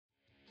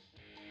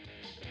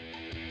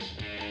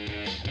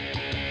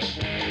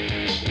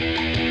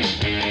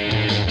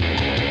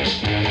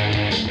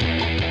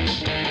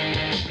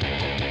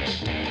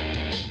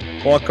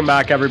Welcome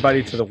back,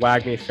 everybody, to the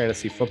WAGMI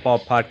Fantasy Football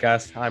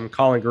Podcast. I'm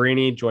Colin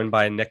Greeny, joined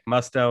by Nick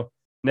Musto.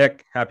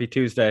 Nick, happy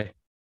Tuesday.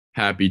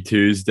 Happy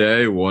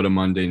Tuesday. What a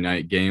Monday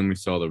night game. We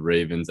saw the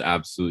Ravens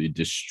absolutely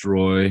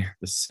destroy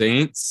the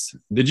Saints.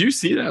 Did you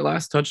see that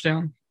last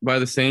touchdown by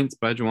the Saints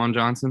by Juwan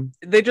Johnson?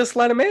 They just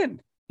let him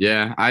in.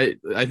 Yeah, I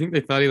think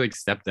they thought he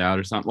stepped out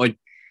or something.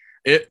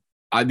 The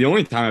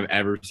only time I've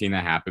ever seen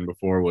that happen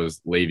before was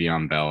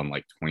Le'Veon Bell in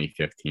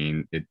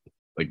 2015. It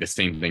the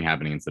same thing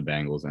happened against the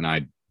Bengals, and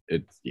I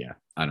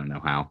don't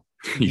know how.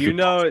 Do you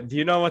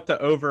know what the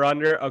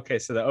over-under? Okay,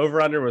 so the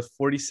over-under was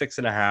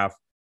 46.5.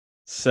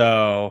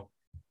 So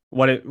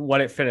what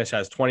it finished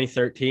as,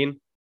 2013?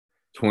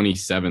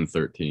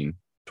 27-13.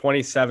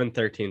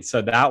 27-13.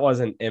 So that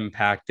wasn't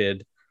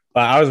impacted.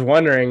 But I was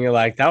wondering,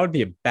 that would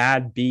be a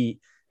bad beat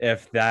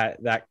if that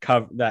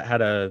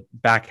had a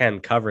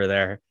backhand cover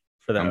there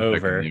for the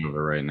over. The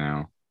over right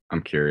now.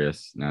 I'm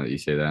curious now that you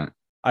say that.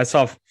 I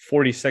saw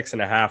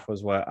 46.5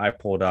 was what I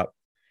pulled up.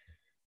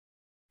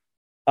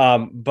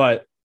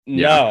 But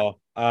no,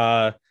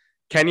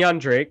 Kenyon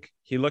Drake,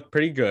 he looked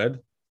pretty good.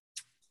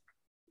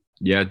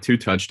 Yeah, 2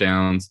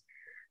 touchdowns.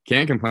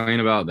 Can't complain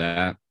about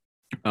that.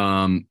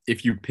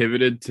 If you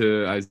pivoted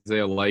to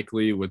Isaiah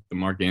Likely with the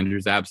Mark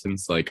Andrews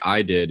absence, like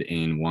I did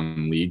in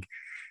one league,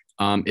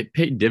 it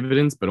paid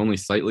dividends, but only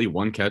slightly.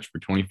 1 catch for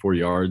 24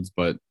 yards,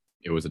 but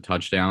it was a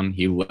touchdown.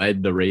 He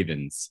led the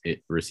Ravens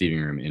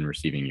receiving room in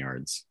receiving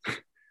yards.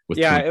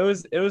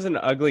 It was an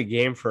ugly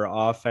game for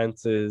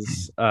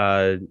offenses.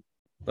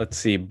 Let's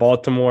see,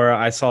 Baltimore.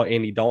 I saw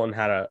Andy Dalton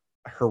had a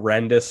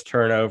horrendous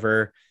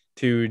turnover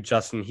to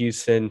Justin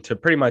Houston to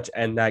pretty much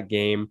end that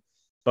game.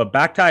 But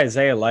back to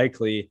Isaiah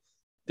Likely,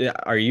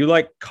 are you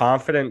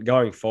confident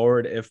going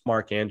forward if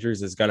Mark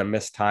Andrews is going to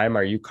miss time?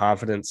 Are you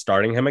confident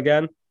starting him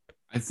again?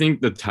 I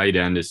think the tight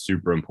end is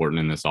super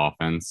important in this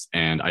offense,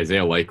 and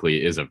Isaiah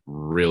Likely is a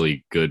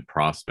really good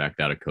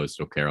prospect out of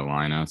Coastal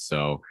Carolina.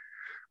 So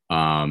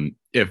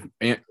if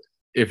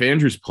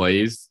Andrews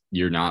plays,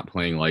 you're not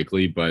playing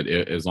Likely, but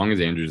as long as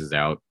Andrews is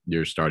out,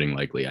 you're starting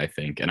Likely, I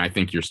think. And I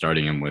think you're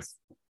starting him with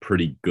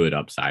pretty good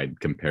upside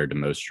compared to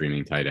most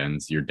streaming tight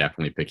ends. You're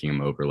definitely picking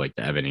him over the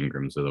Evan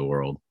Ingrams of the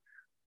world.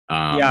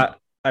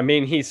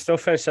 He still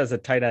finished as a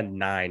tight end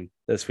 9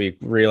 this week,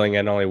 reeling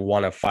in only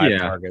 1 of 5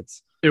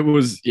 targets.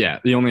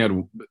 He only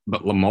had,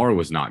 but Lamar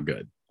was not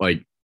good.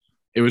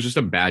 It was just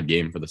a bad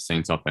game for the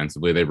Saints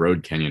offensively. They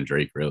rode Kenyon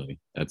Drake, really.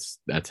 That's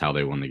how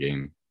they won the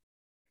game.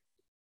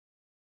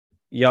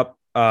 Yep.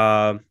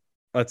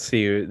 Let's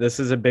see. This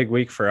is a big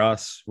week for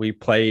us. We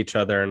play each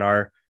other in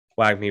our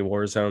WAGMI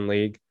Warzone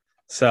League.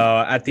 So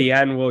at the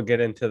end, we'll get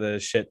into the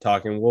shit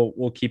talking.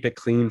 We'll keep it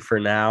clean for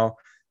now.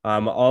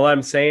 All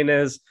I'm saying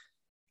is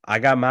I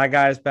got my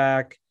guys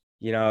back.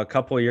 A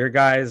couple of your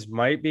guys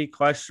might be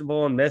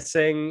questionable and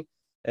missing.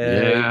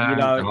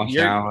 Josh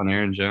Allen,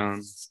 Aaron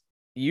Jones.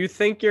 You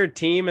think your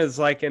team is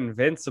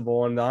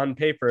invincible, and on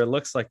paper it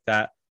looks like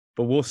that,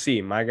 but we'll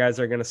see. My guys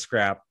are going to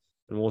scrap,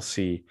 and we'll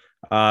see.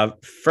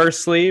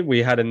 Firstly,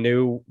 we had a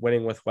new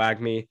Winning with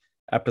WAGMI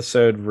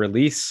episode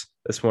release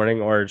this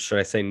morning, or should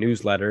I say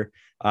newsletter.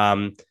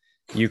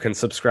 You can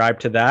subscribe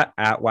to that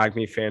at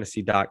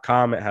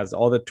wagmifantasy.com. It has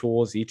all the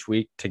tools each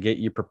week to get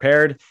you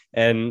prepared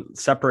and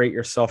separate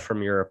yourself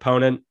from your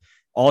opponent.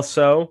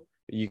 Also,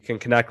 you can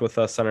connect with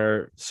us on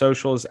our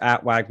socials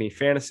at WAGMI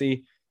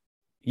Fantasy,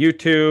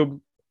 YouTube,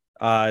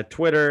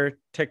 Twitter,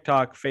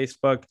 TikTok,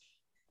 Facebook.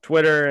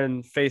 Twitter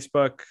and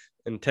Facebook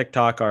and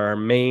TikTok are our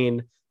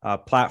main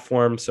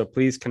platforms. So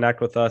please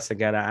connect with us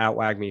again at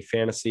WAGMI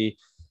Fantasy.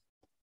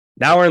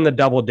 Now we're in the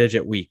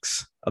double-digit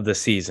weeks of the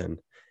season.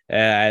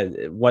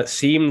 What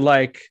seemed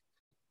like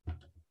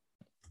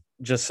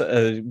just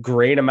a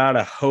great amount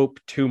of hope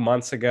 2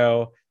 months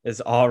ago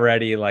is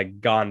already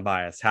gone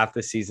by us. Half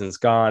the season's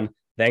gone.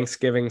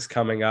 Thanksgiving's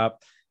coming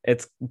up.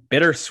 It's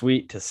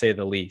bittersweet to say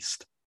the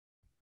least.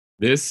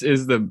 This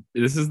is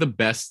the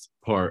best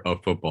part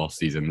of football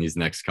season, these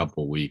next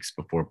couple weeks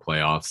before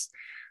playoffs.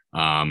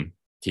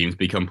 Teams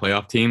become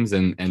playoff teams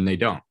and they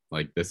don't.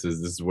 This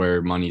is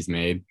where money's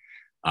made.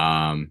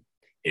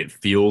 It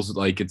feels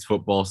like it's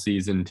football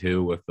season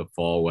too, with the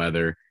fall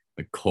weather,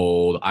 the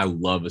cold. I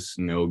love a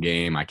snow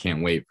game. I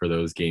can't wait for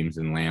those games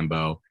in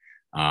Lambeau.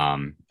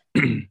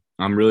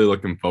 I'm really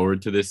looking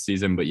forward to this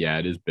season, but yeah,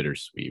 it is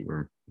bittersweet.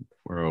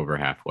 We're over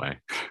halfway.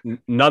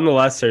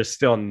 Nonetheless, there's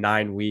still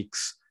 9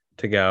 weeks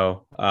to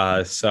go.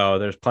 So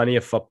there's plenty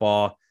of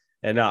football,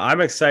 and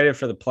I'm excited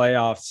for the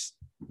playoffs,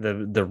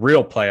 the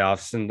real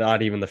playoffs, and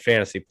not even the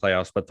fantasy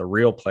playoffs, but the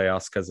real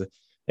playoffs, because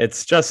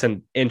it's just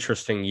an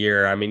interesting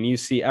year. I mean, you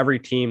see every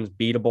team's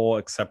beatable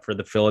except for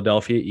the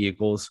Philadelphia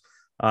Eagles.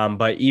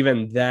 But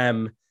even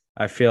them,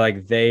 I feel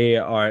like they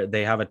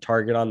have a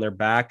target on their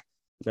back.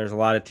 There's a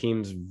lot of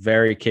teams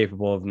very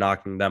capable of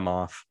knocking them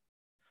off.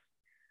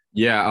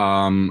 Yeah,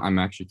 I'm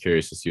actually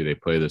curious to see who they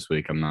play this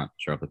week. I'm not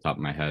sure off the top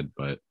of my head,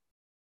 but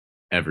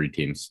every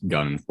team's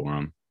gunning for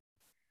them.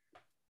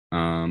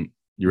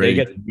 You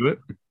ready to do it?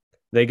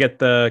 They get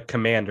the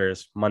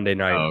Commanders Monday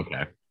night. Oh,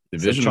 okay.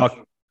 Division.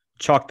 So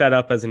chalk that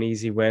up as an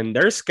easy win.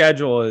 Their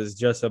schedule is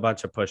just a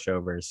bunch of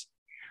pushovers.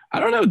 I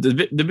don't know.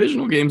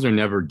 Divisional games are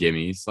never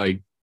gimmies.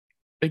 Like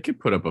they could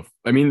put up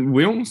I mean,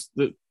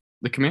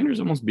 the Commanders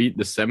almost beat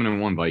the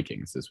 7-1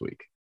 Vikings this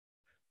week.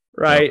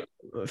 Right.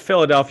 So,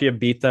 Philadelphia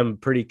beat them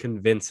pretty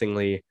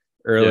convincingly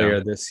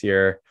earlier this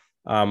year.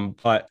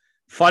 But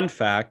fun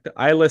fact,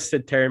 I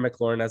listed Terry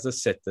McLaurin as a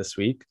sit this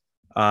week.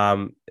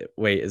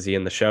 Wait, is he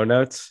in the show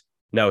notes?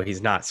 No,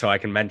 he's not. So I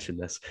can mention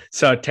this.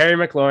 So Terry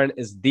McLaurin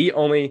is the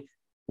only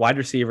wide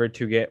receiver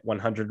to get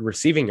 100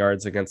 receiving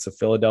yards against the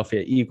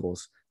Philadelphia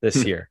Eagles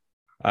this year.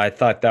 I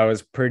thought that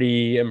was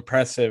pretty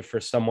impressive for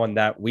someone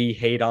that we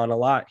hate on a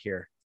lot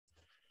here.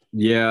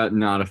 Yeah,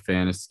 not a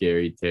fan of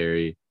Scary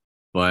Terry,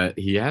 but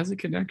he has a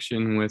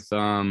connection with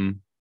Taylor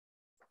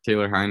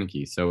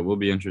Heinicke. So it will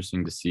be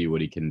interesting to see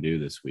what he can do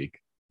this week.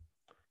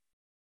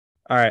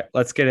 All right,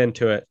 let's get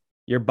into it.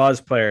 Your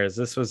buzz players.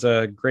 This was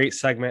a great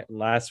segment in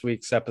last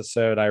week's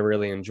episode. I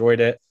really enjoyed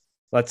it.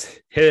 Let's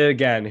hit it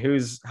again.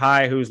 Who's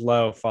high, who's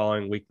low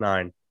following week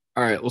 9?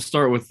 All right, we'll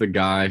start with the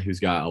guy who's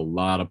got a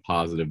lot of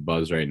positive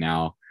buzz right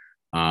now.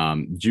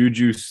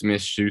 Juju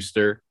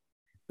Smith-Schuster,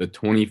 the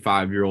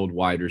 25-year-old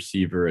wide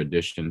receiver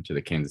addition to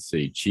the Kansas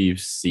City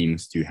Chiefs,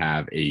 seems to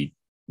have a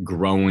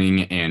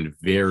growing and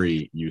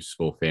very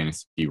useful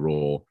fantasy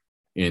role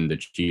in the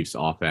Chiefs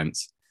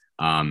offense.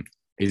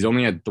 He's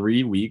only had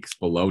 3 weeks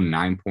below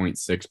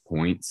 9.6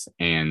 points,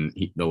 and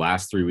the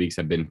last 3 weeks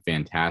have been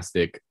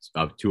fantastic,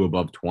 2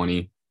 above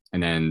 20.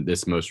 And then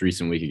this most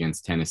recent week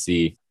against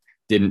Tennessee,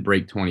 didn't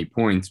break 20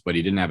 points, but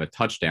he didn't have a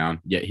touchdown,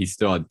 yet he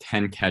still had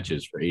 10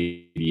 catches for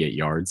 88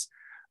 yards.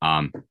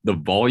 The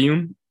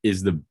volume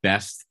is the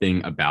best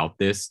thing about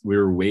this. We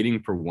were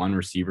waiting for one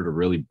receiver to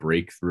really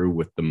break through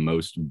with the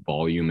most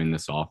volume in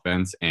this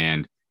offense,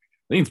 and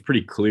I think it's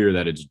pretty clear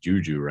that it's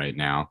Juju right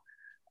now.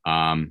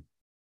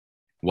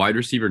 Wide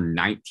receiver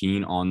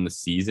 19 on the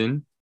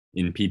season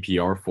in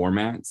PPR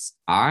formats.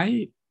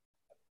 I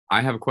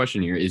have a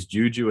question here. Is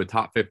Juju a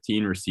top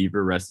 15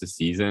 receiver rest of the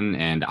season?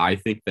 And I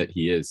think that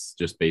he is,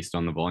 just based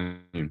on the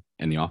volume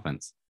and the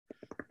offense.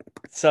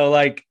 So,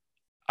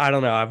 I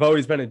don't know. I've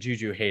always been a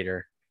Juju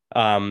hater.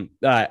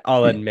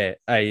 I'll admit,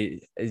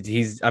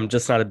 I'm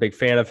just not a big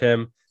fan of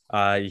him.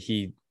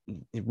 He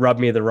rubbed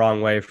me the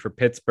wrong way for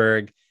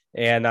Pittsburgh,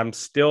 and I'm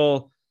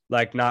still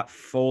not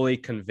fully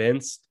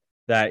convinced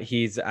that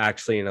he's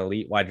actually an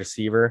elite wide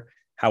receiver.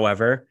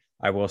 However,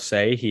 I will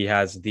say he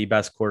has the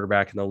best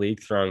quarterback in the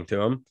league throwing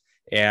to him.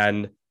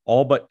 And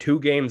all but 2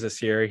 games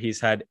this year, he's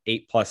had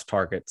 8+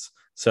 targets.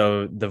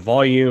 So the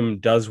volume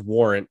does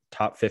warrant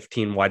top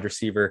 15 wide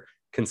receiver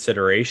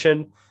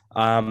consideration.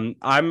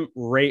 I'm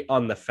right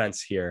on the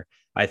fence here.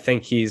 I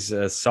think he's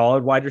a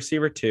solid wide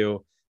receiver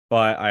too,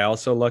 but I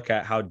also look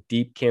at how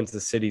deep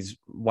Kansas City's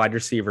wide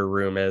receiver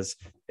room is.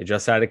 They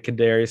just added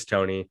Kadarius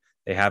Toney.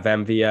 They have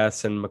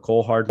MVS and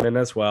McCole Hardman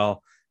as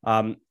well.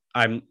 I'm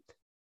going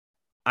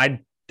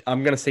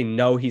to say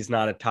no, he's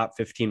not a top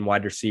 15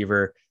 wide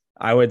receiver.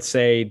 I would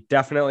say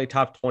definitely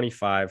top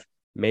 25,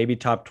 maybe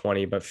top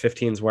 20, but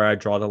 15 is where I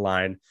draw the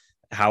line.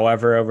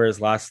 However, over his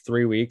last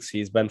 3 weeks,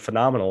 he's been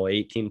phenomenal,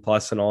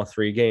 18+ in all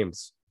 3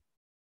 games.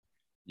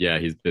 Yeah,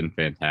 he's been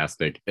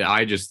fantastic.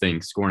 I just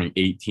think scoring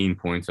 18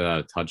 points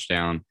without a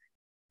touchdown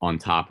on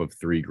top of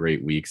 3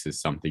 great weeks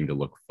is something to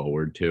look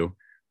forward to.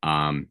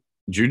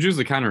 Juju's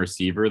the kind of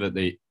receiver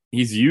that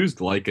he's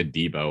used like a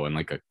Debo and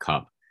like a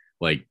Cup.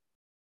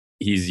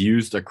 He's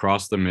used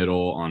across the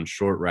middle on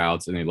short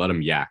routes, and they let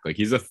him yak.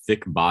 He's a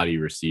thick body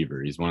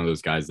receiver. He's one of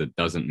those guys that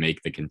doesn't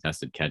make the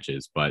contested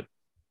catches, but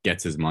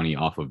gets his money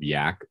off of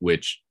yak,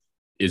 which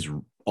is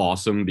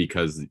awesome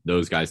because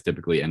those guys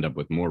typically end up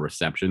with more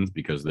receptions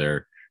because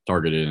they're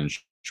targeted in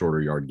shorter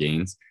yard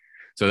gains.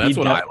 So that's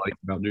what I like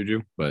about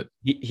Juju. But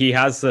he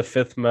has the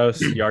 5th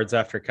most yards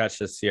after catch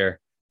this year.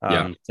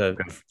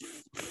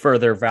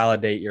 Further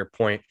validate your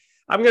point.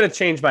 I'm going to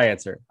change my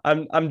answer.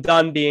 I'm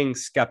done being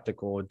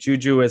skeptical.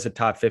 Juju is a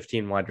top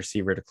 15 wide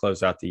receiver to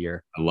close out the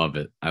year. I love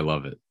it.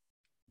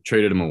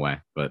 Traded him away,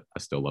 but I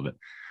still love it.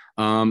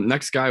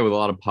 Next guy with a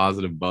lot of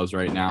positive buzz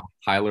right now,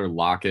 Tyler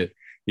Lockett.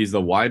 He's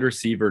the wide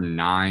receiver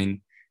 9,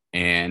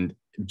 and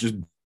just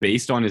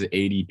based on his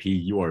ADP,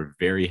 you are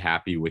very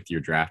happy with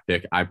your draft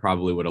pick. I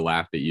probably would have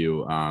laughed at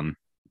you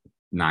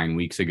 9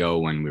 weeks ago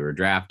when we were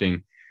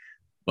drafting,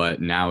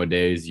 but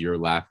nowadays you're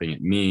laughing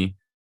at me.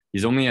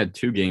 He's only had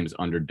 2 games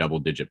under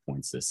double-digit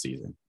points this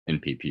season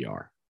in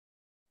PPR.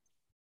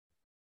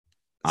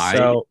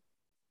 So,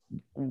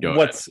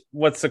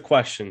 what's the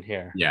question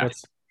here? Yeah.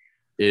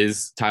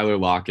 Is Tyler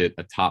Lockett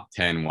a top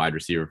 10 wide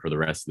receiver for the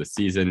rest of the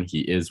season? He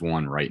is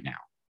one right now.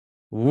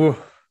 Ooh.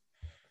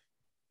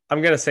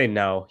 I'm going to say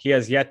no. He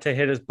has yet to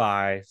hit his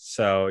bye.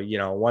 So,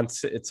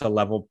 once it's a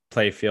level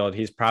play field,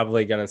 he's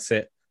probably going to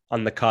sit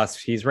on the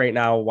cusp. He's right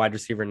now wide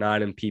receiver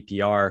 9 in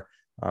PPR.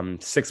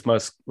 6th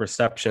most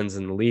receptions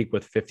in the league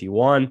with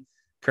 51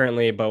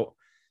 currently, but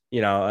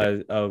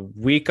a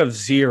week of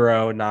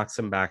 0 knocks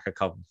him back a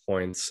couple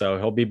points. So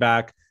he'll be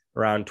back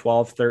around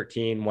 12,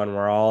 13 when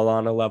we're all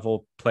on a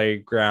level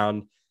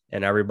playground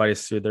and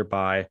everybody's through their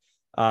bye.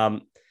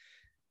 I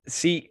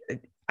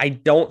I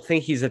don't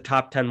think he's a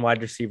top 10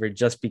 wide receiver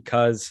just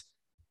because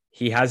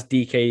he has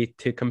DK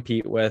to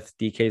compete with.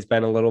 DK's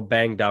been a little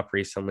banged up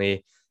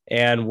recently,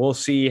 and we'll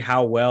see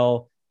how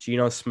well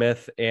Geno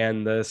Smith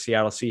and the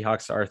Seattle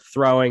Seahawks are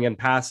throwing and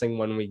passing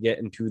when we get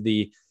into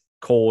the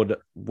cold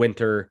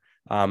winter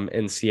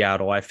in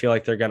Seattle. I feel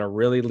like they're going to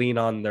really lean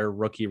on their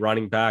rookie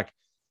running back,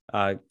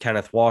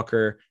 Kenneth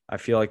Walker. I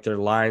feel like their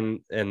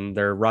line and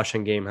their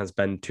rushing game has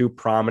been too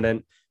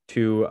prominent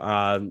to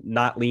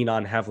not lean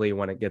on heavily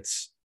when it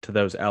gets to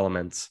those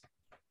elements.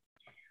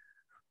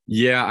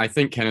 Yeah, I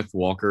think Kenneth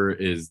Walker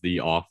is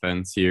the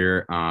offense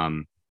here.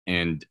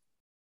 And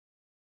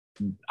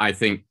I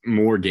think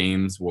more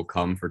games will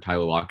come for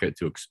Tyler Lockett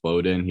to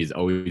explode in. He's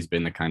always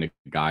been the kind of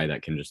guy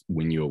that can just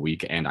win you a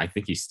week. And I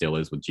think he still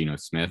is with Geno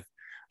Smith.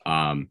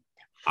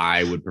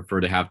 I would prefer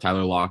to have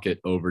Tyler Lockett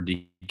over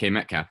DK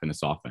Metcalf in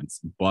this offense,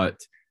 but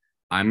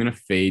I'm going to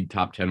fade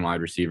top 10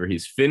 wide receiver.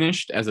 He's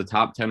finished as a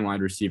top 10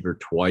 wide receiver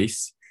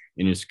twice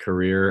in his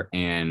career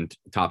and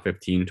top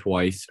 15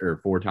 twice or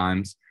 4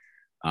 times.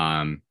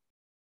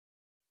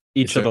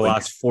 Each of the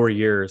last 4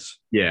 years.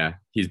 Yeah,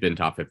 he's been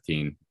top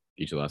 15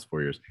 each of the last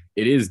 4 years.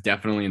 It is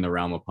definitely in the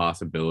realm of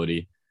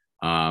possibility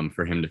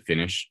for him to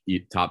finish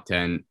top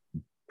 10,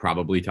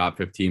 probably top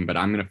 15, but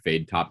I'm going to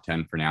fade top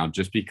 10 for now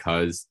just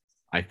because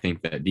I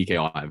think that DK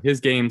will have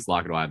his games,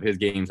 Lockett will have his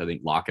games. I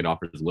think Lockett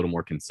offers a little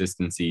more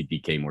consistency,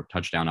 DK more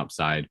touchdown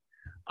upside.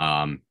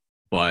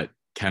 But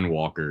Ken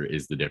Walker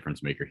is the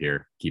difference maker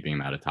here, keeping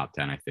him out of top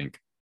 10, I think.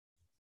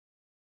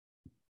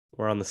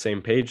 We're on the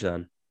same page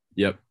then.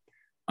 Yep.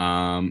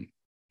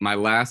 My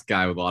last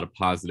guy with a lot of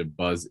positive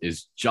buzz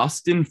is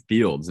Justin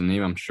Fields, a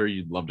name I'm sure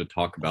you'd love to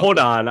talk about. Hold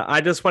on.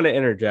 I just want to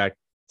interject.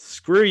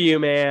 Screw you,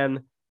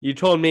 man. You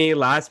told me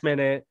last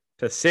minute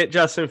to sit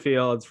Justin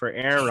Fields for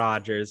Aaron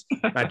Rodgers.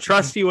 I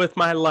trust you with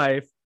my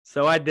life,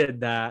 so I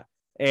did that,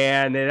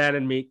 and it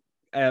ended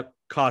up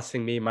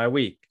costing me my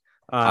week.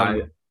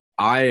 I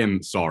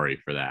am sorry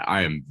for that.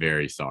 I am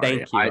very sorry.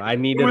 Thank you. I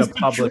needed a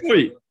public.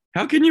 Detroit.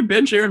 How can you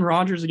bench Aaron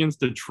Rodgers against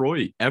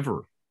Detroit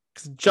ever?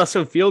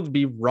 Justin Fields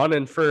be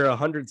running for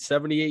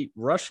 178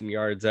 rushing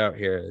yards out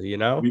here, you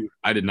know?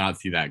 I did not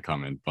see that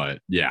coming, but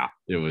yeah,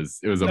 it was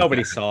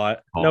nobody saw it.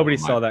 Nobody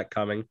saw that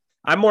coming.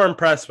 I'm more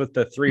impressed with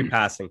the 3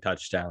 passing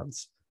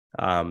touchdowns.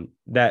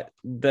 That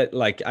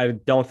like I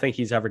don't think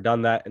he's ever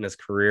done that in his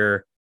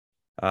career.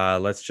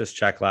 Let's just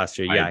check last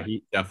year. Yeah,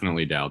 he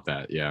definitely doubt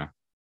that. Yeah.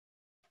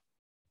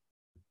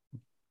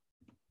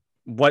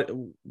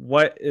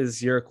 What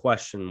is your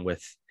question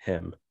with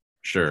him?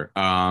 Sure.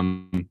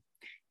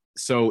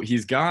 So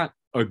he's got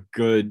a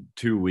good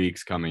 2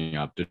 weeks coming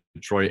up,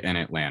 Detroit and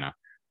Atlanta.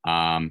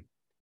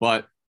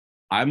 But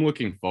I'm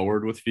looking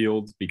forward with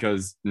Fields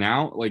because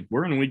now, like,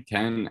 we're in week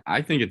 10.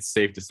 I think it's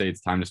safe to say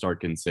it's time to start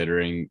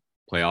considering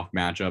playoff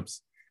matchups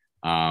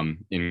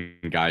in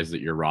guys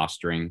that you're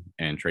rostering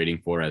and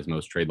trading for, as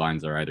most trade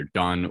lines are either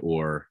done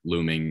or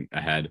looming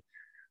ahead.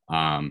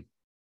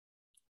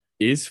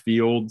 Is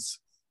Fields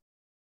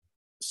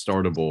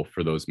startable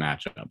for those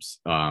matchups,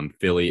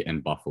 Philly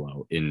and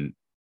Buffalo in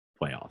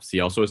playoffs? He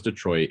also has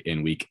Detroit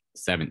in week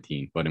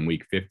 17, but in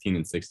week 15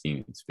 and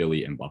 16, it's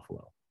Philly and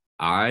Buffalo.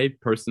 I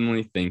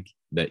personally think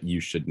that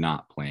you should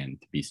not plan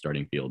to be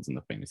starting Fields in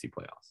the fantasy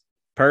playoffs.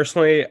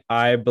 Personally,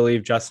 I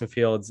believe Justin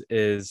Fields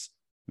is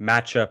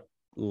matchup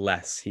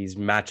less. He's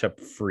matchup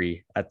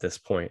free at this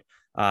point.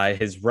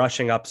 His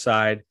rushing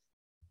upside,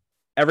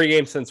 every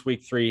game since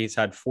week 3, he's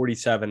had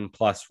 47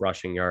 plus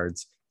rushing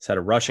yards. He's had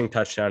a rushing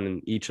touchdown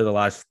in each of the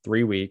last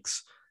 3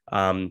 weeks.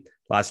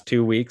 Last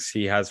 2 weeks,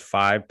 he has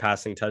 5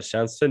 passing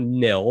touchdowns to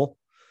 0.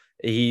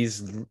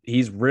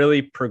 He's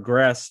really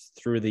progressed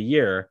through the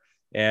year,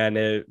 and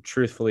it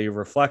truthfully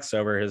reflects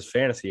over his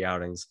fantasy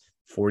outings.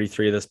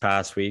 43 this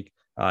past week.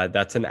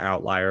 That's an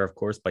outlier, of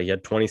course, but he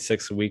had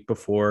 26 a week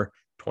before,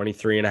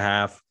 23 and a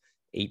half,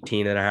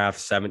 18 and a half,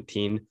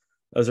 17.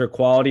 Those are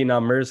quality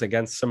numbers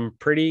against some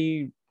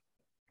pretty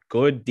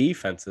good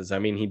defenses. I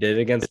mean, he did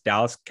it against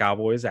Dallas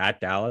Cowboys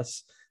at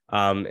Dallas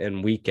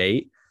in week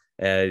 8.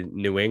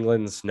 New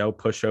England's no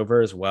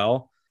pushover as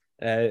well.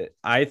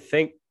 I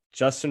think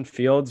Justin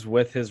Fields,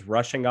 with his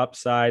rushing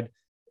upside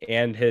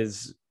and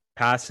his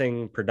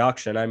passing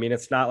production, I mean,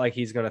 it's not like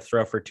he's going to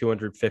throw for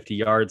 250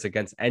 yards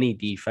against any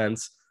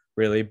defense,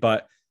 really,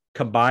 but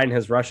combine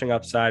his rushing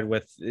upside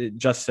with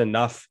just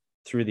enough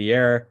through the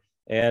air,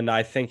 and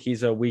I think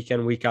he's a week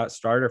in, week out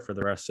starter for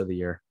the rest of the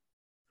year.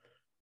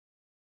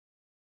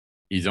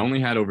 He's only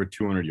had over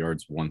 200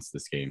 yards once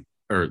this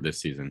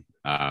season,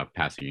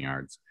 passing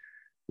yards,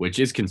 which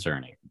is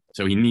concerning.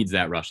 So he needs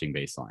that rushing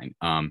baseline.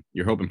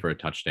 You're hoping for a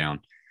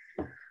touchdown.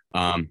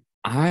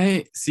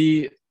 I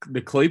see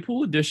the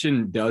Claypool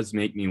edition does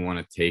make me want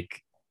to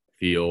take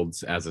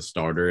Fields as a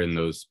starter in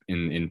those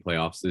in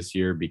playoffs this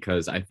year,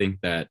 because I think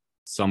that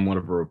somewhat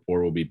of a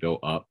rapport will be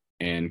built up,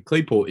 and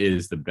Claypool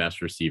is the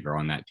best receiver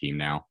on that team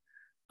now.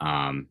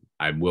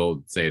 I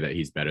will say that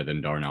he's better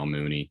than Darnell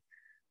Mooney.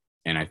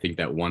 And I think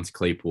that once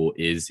Claypool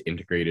is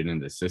integrated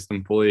into the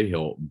system fully,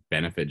 he'll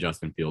benefit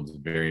Justin Fields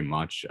very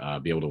much,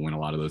 be able to win a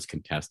lot of those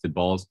contested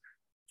balls.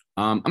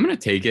 I'm going to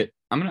take it.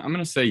 I'm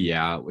gonna say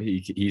yeah.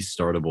 He's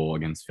startable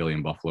against Philly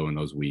and Buffalo in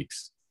those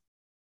weeks.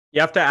 You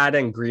have to add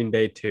in Green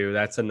Bay too.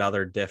 That's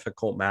another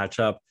difficult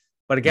matchup.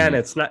 But again,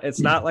 Mhm. it's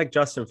not like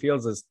Justin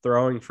Fields is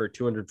throwing for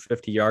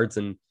 250 yards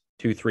and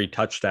 2-3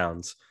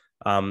 touchdowns.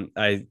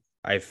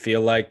 I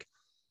feel like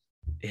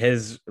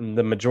the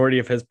majority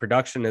of his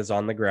production is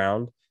on the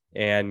ground,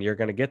 and you're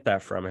going to get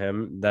that from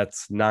him.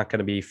 That's not going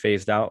to be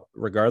phased out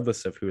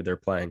regardless of who they're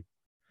playing.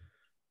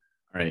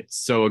 All right.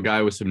 So a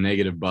guy with some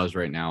negative buzz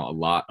right now, a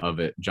lot of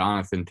it.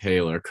 Jonathan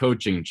Taylor,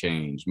 coaching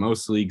change,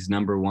 most leagues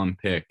number one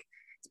pick.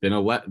 It's been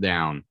a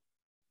letdown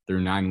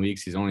through 9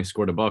 weeks. He's only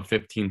scored above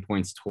 15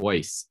 points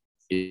twice.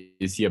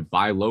 Is he a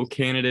buy low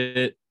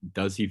candidate?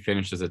 Does he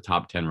finish as a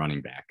top 10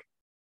 running back?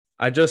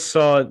 I just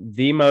saw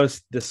the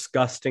most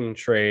disgusting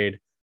trade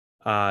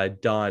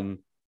done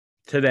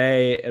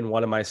today in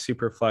one of my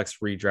Superflex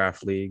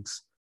redraft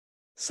leagues.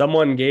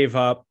 Someone gave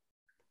up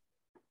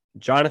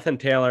Jonathan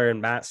Taylor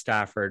and Matt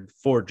Stafford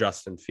for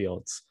Justin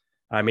Fields.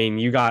 I mean,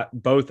 you got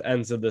both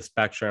ends of the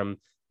spectrum,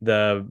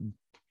 the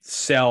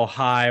sell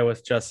high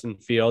with Justin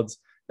Fields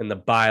and the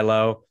buy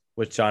low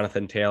with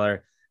Jonathan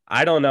Taylor.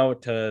 I don't know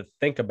what to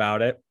think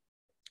about it.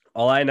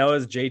 All I know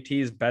is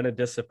JT's been a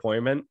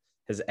disappointment.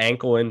 His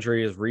ankle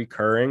injury is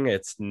recurring.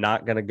 It's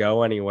not going to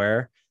go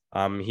anywhere.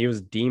 He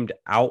was deemed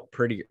out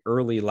pretty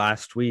early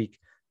last week.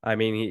 I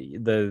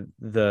mean,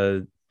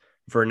 the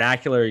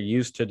vernacular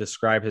used to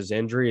describe his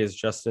injury is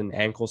just an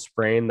ankle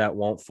sprain that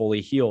won't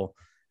fully heal.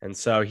 And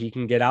so he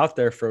can get out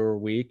there for a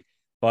week,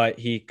 but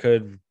he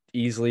could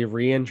easily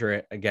re-injure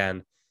it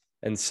again.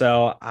 And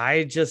so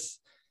I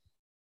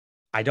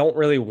don't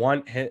really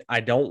want him. I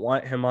don't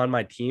want him on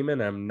my team,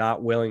 and I'm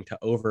not willing to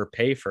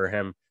overpay for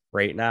him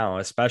right now,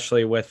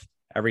 especially with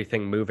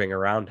everything moving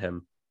around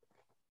him.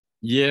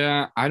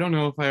 Yeah, I don't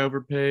know if I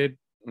overpaid.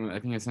 I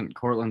think I sent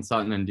Cortland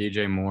Sutton and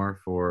DJ Moore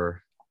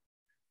for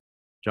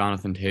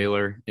Jonathan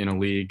Taylor in a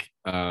league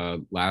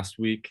last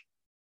week.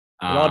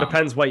 It all Um,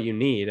 depends what you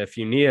need. If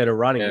you needed a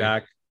running yeah,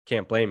 back,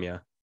 can't blame you.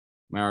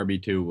 my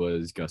RB2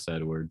 was Gus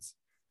Edwards.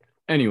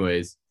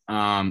 Anyways,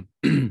 I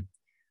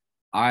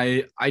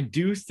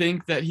do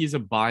think that he's a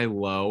buy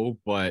low,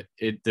 but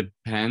it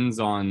depends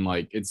on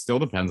it still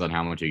depends on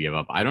how much you give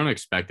up. I don't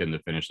expect him to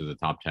finish as a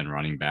top 10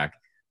 running back,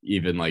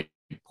 even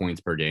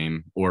points per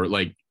game or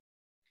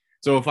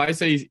so if I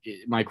say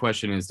my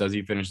question is, does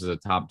he finish as a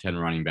top 10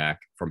 running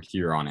back from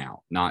here on out?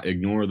 Not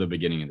ignore the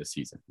beginning of the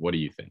season. What do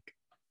you think?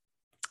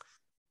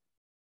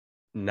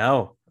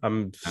 No,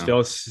 I'm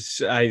No?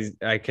 still.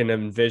 I can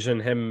envision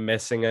him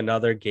missing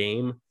another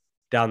game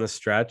down the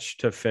stretch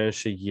to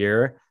finish a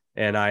year,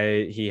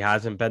 and he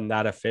hasn't been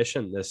that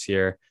efficient this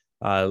year.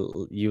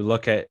 You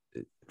look at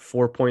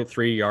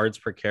 4.3 yards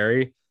per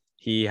carry.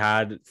 He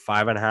had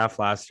 5.5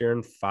 last year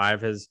and five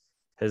his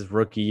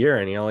rookie year,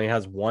 and he only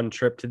has one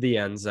trip to the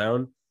end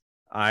zone.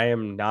 I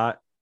am not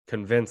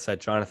convinced that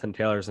Jonathan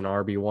Taylor is an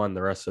RB1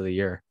 the rest of the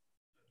year.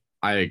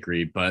 I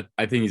agree, but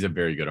I think he's a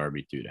very good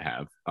RB2 to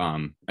have.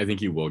 I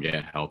think he will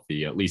get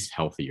healthy, at least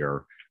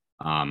healthier,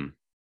 um,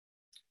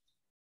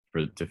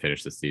 to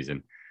finish the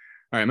season.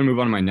 All right, I'm gonna move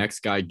on to my next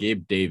guy,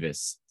 Gabe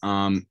Davis.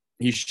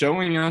 He's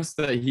showing us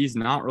that he's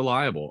not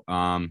reliable.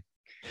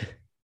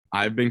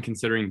 I've been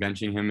considering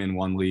benching him in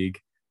one league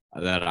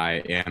that I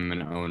am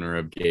an owner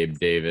of Gabe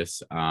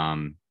Davis.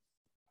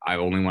 I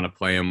only want to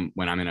play him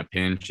when I'm in a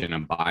pinch in a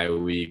bye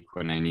week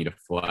when I need a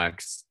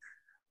flex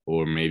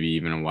or maybe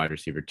even a wide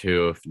receiver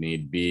too if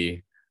need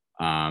be.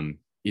 I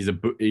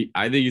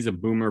think he's a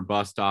boomer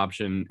bust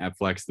option at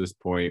flex this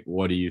point.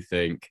 What do you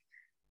think?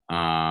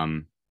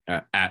 I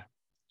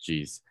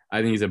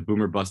think he's a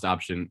boomer bust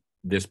option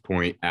this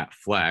point at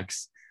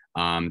flex.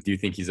 Do you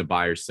think he's a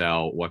buy or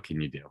sell? What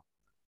can you do?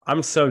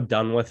 I'm so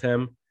done with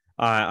him.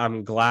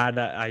 I'm glad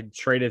I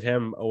traded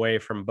him away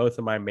from both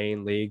of my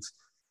main leagues.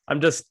 I'm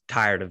just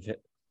tired of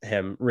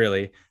him,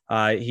 really.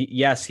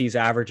 Yes, he's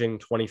averaging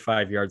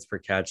 25 yards per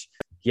catch.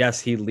 Yes,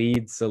 he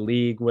leads the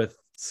league with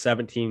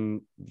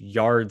 17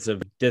 yards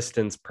of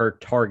distance per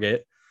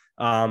target.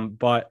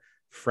 But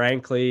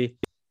frankly,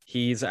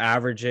 he's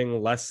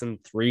averaging less than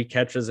 3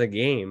 catches a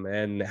game.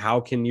 And how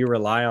can you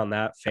rely on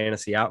that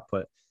fantasy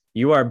output?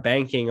 You are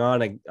banking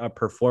on a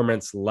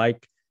performance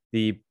like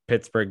the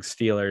Pittsburgh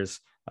Steelers,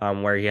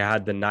 where he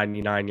had the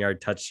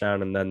 99-yard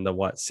touchdown and then the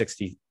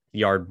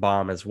 60-yard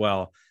bomb as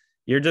well.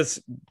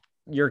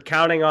 You're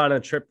counting on a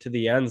trip to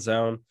the end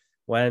zone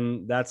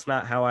when that's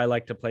not how I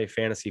like to play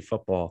fantasy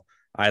football.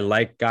 I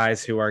like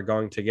guys who are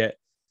going to get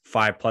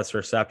 5+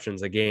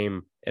 receptions a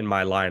game in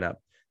my lineup,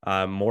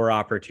 more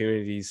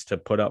opportunities to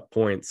put up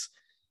points.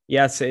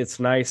 Yes, it's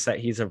nice that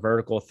he's a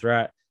vertical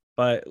threat,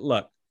 but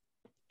look,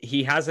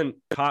 he hasn't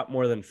caught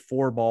more than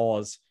 4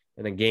 balls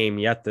in a game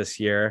yet this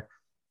year.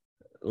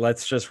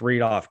 Let's just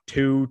read off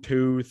 2,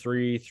 2,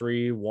 3,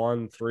 3,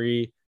 1,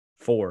 3,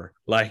 4.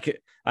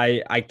 Like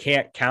I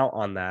can't count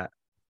on that.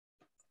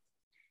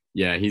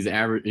 Yeah, he's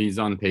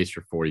on pace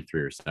for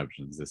 43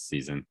 receptions this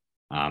season.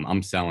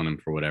 I'm selling him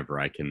for whatever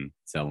I can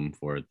sell him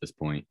for at this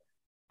point.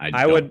 I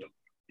I don't would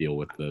deal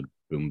with the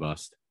boom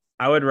bust.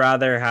 I would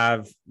rather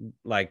have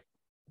like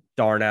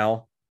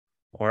Darnell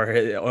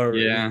or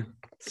Yeah,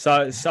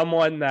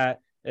 someone that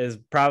is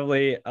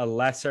probably a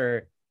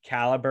lesser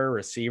caliber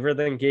receiver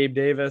than Gabe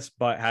Davis,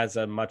 but has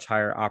a much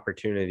higher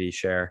opportunity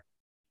share.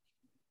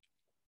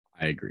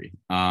 I agree.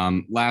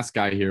 Last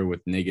guy here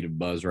with negative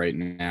buzz right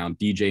now,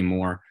 DJ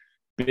Moore.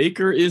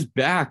 Baker is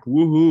back.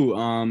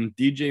 Woohoo.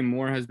 DJ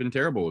Moore has been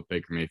terrible with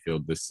Baker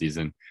Mayfield this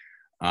season.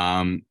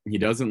 He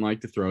doesn't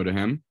like to throw to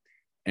him.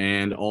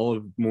 And all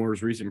of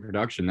Moore's recent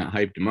production that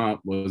hyped him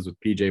up was with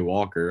PJ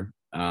Walker.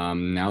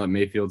 Now that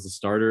Mayfield's a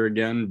starter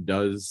again,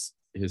 does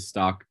his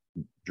stock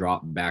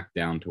drop back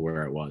down to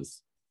where it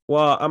was?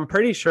 Well, I'm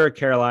pretty sure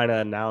Carolina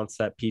announced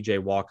that PJ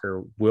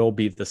Walker will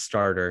be the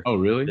starter. Oh,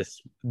 really?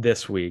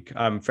 This week.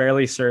 I'm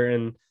fairly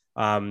certain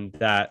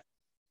that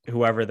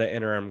whoever the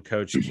interim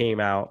coach came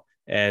out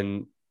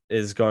and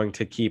is going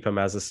to keep him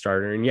as a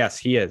starter. And yes,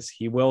 he is.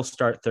 He will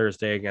start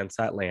Thursday against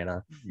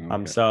Atlanta.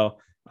 Okay. So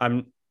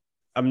I'm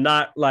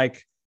not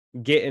like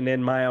getting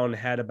in my own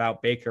head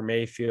about Baker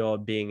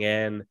Mayfield being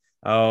in.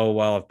 Oh,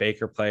 well, if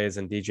Baker plays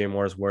and DJ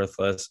Moore is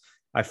worthless.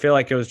 I feel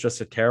like it was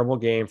just a terrible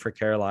game for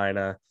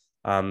Carolina.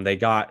 They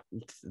got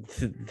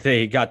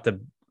the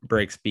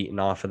brakes beaten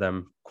off of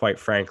them, quite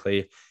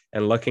frankly.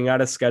 And looking at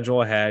his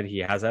schedule ahead, he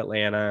has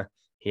Atlanta,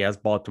 he has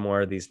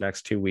Baltimore these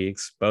next 2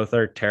 weeks. Both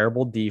are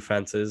terrible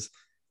defenses.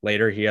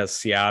 Later, he has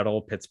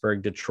Seattle,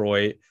 Pittsburgh,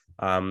 Detroit,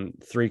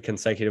 3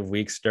 consecutive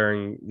weeks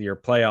during your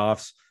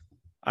playoffs.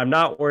 I'm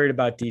not worried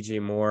about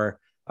DJ Moore.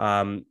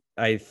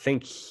 I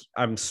think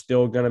I'm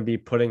still going to be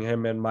putting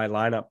him in my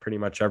lineup pretty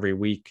much every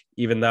week,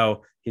 even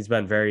though he's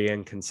been very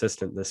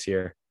inconsistent this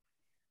year.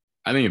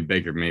 I think if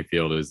Baker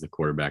Mayfield is the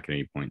quarterback at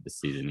any point this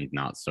season, he's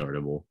not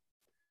startable.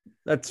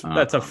 That's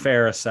a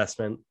fair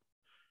assessment.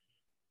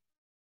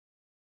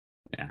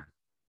 Yeah.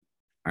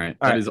 All right.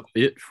 That is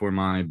it for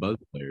my buzz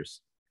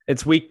players.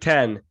 It's week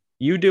 10.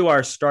 You do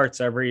our starts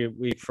every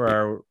week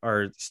for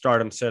our start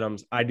 'em, sit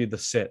 'ems. I do the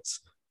sits.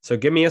 So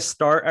give me a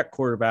start at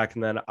quarterback,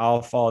 and then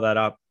I'll follow that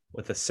up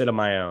with a sit of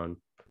my own.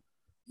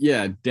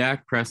 Yeah,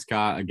 Dak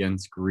Prescott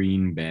against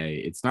Green Bay.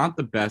 It's not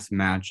the best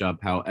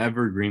matchup.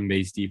 However, Green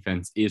Bay's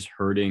defense is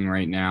hurting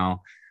right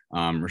now.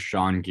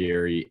 Rashawn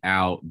Gary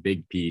out,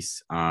 big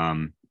piece.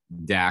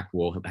 Dak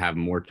will have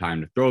more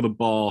time to throw the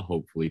ball.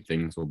 Hopefully,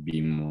 things will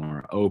be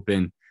more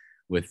open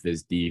with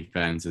this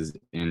defense as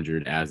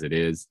injured as it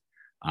is.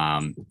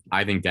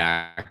 I think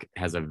Dak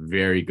has a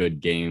very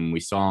good game. We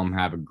saw him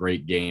have a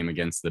great game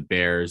against the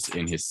Bears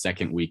in his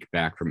second week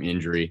back from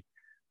injury.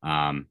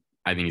 I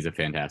think he's a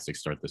fantastic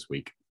start this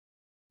week.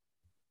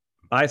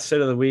 My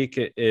sit of the week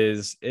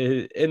is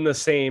in the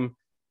same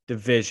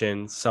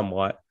division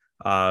somewhat.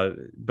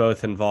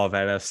 Both involve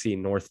NFC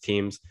North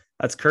teams.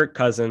 That's Kirk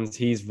Cousins.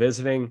 He's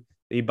visiting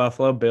the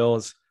Buffalo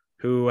Bills,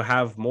 who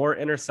have more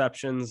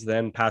interceptions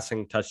than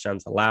passing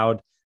touchdowns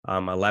allowed.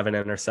 11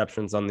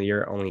 interceptions on the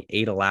year, only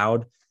 8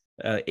 allowed,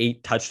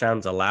 8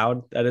 touchdowns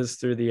allowed, that is,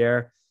 through the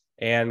air.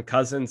 And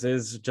Cousins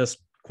is just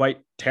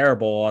quite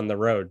terrible on the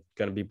road,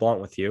 going to be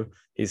blunt with you.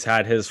 He's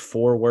had his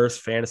 4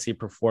 worst fantasy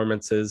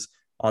performances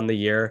on the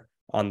year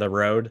on the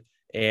road,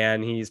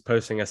 and he's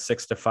posting a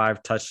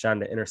 6-5 touchdown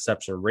to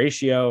interception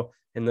ratio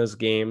in those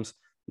games.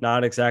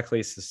 Not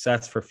exactly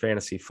success for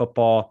fantasy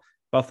football.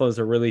 Buffalo's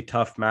a really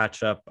tough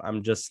matchup.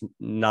 I'm just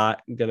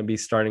not going to be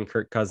starting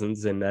Kirk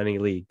Cousins in any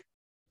league.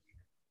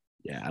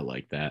 Yeah, I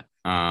like that.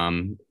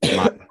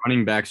 My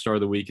running back star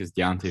of the week is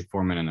D'Onta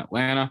Foreman in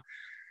Atlanta.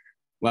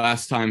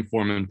 Last time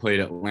Foreman played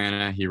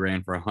Atlanta, he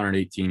ran for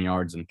 118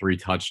 yards and 3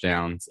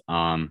 touchdowns.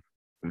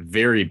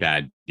 Very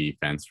bad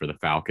defense for the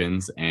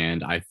Falcons.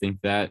 And I think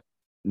that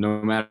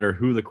no matter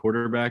who the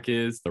quarterback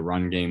is, the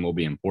run game will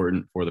be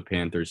important for the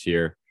Panthers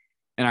here.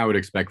 And I would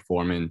expect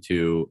Foreman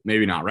to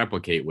maybe not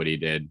replicate what he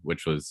did,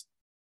 which was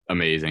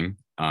amazing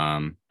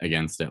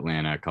against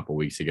Atlanta a couple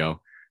weeks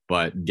ago,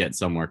 but get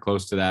somewhere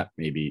close to that.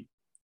 Maybe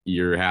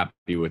you're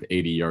happy with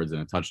 80 yards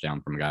and a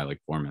touchdown from a guy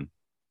like Foreman.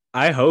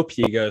 I hope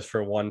he goes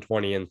for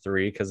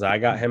 120-3 because I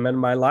got him in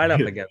my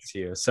lineup against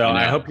you. So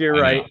I hope you're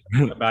right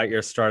about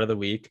your start of the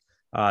week.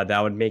 That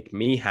would make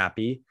me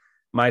happy.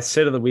 My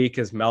sit of the week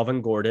is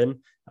Melvin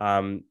Gordon.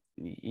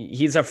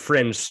 He's a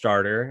fringe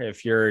starter.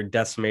 If you're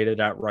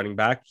decimated at running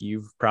back,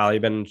 you've probably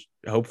been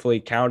hopefully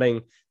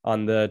counting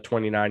on the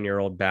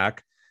 29-year-old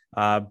back.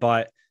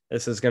 But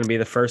this is going to be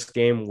the first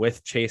game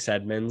with Chase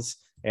Edmonds,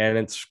 and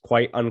it's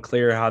quite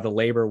unclear how the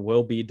labor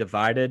will be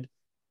divided.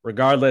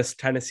 Regardless,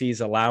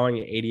 Tennessee's allowing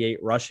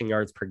 88 rushing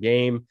yards per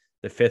game,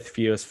 the 5th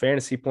fewest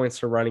fantasy points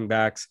for running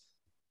backs.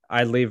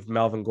 I'd leave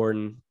Melvin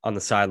Gordon on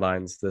the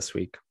sidelines this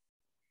week.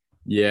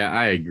 Yeah,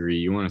 I agree.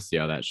 You want to see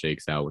how that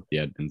shakes out with the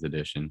Edmonds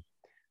edition.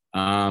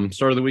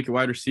 Start of the week at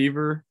wide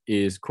receiver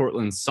is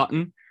Courtland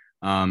Sutton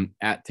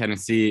at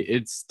Tennessee.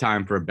 It's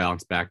time for a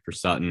bounce back for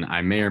Sutton.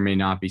 I may or may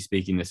not be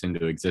speaking this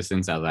into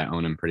existence as I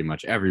own him pretty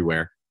much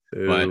everywhere.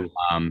 Ooh.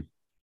 But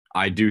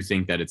I do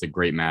think that it's a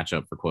great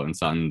matchup for Courtland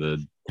Sutton.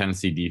 The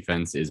Tennessee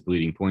defense is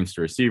bleeding points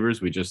to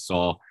receivers. We just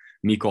saw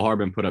Mecole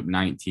Hardman put up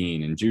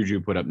 19 and Juju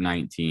put up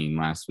 19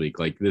 last week.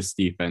 Like, this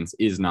defense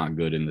is not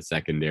good in the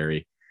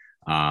secondary.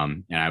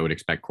 And I would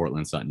expect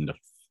Courtland Sutton to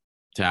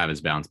to have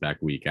his bounce back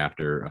week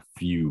after a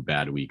few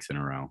bad weeks in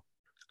a row.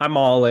 I'm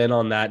all in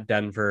on that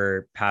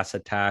Denver pass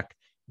attack.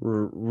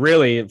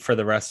 Really, for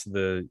the rest of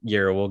the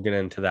year, we'll get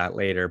into that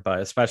later, but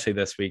especially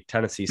this week,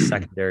 Tennessee's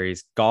secondary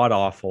is god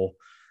awful.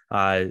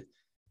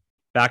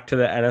 Back to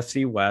the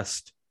NFC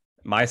West.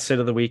 My sit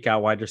of the week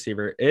at wide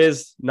receiver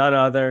is none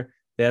other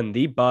than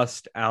the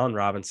bust, Allen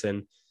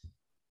Robinson.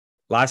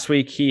 Last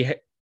week, he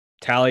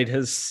tallied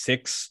his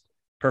sixth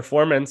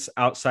performance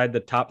outside the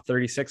top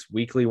 36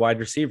 weekly wide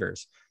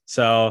receivers.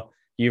 So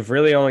you've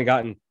really only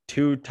gotten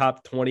 2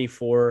 top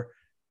 24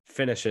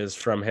 finishes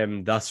from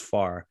him thus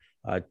far.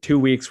 2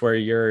 weeks where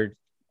you're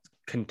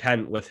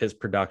content with his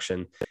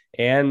production.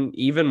 And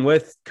even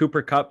with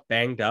Cooper Kupp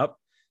banged up,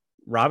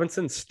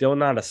 Robinson's still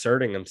not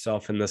asserting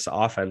himself in this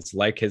offense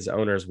like his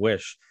owners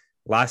wish.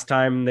 Last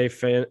time they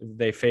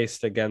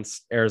faced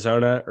against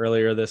Arizona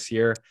earlier this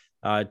year,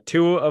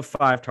 2 of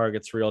 5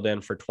 targets reeled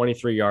in for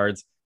 23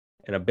 yards,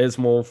 an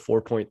abysmal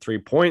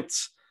 4.3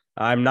 points.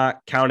 I'm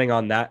not counting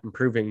on that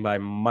improving by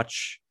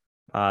much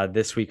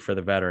this week for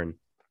the veteran.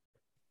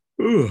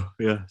 Ooh,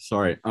 yeah,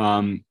 sorry.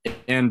 And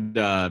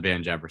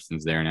Van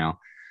Jefferson's there now.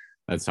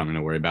 That's something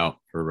to worry about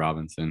for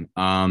Robinson.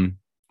 I'm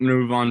going to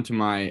move on to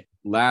my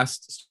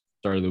last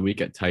start of the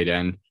week at tight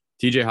end.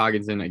 TJ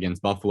Hockenson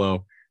against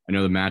Buffalo. I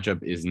know the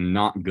matchup is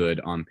not good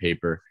on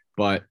paper,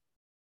 but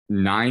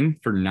 9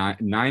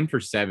 for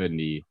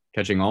 70,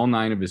 catching all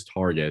 9 of his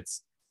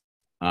targets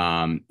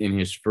in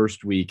his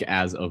first week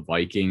as a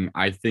Viking.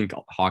 I think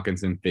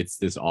Hockenson fits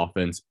this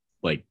offense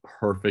like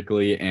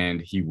perfectly,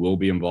 and he will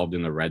be involved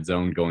in the red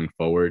zone going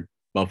forward.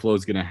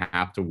 Buffalo's going to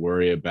have to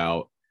worry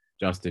about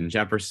Justin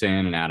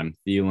Jefferson and Adam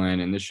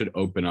Thielen, and this should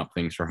open up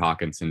things for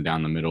Hockenson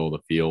down the middle of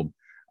the field.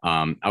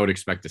 I would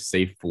expect a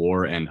safe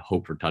floor and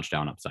hope for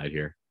touchdown upside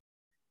here.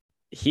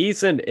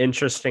 He's an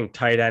interesting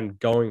tight end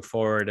going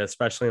forward,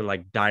 especially in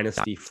like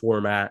dynasty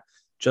format.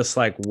 Just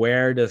like,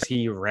 where does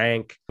he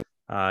rank?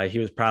 He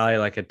was probably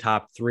like a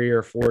top 3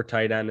 or 4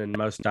 tight end in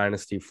most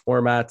dynasty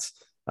formats.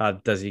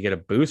 Does he get a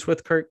boost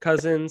with Kirk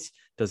Cousins?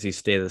 Does he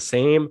stay the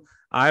same?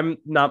 I'm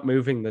not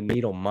moving the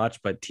needle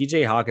much, but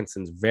TJ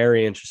Hawkinson's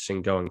very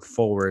interesting going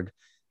forward.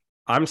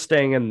 I'm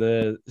staying in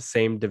the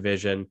same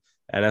division,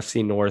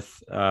 NFC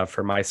North,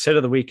 for my sit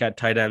of the week at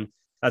tight end.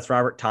 That's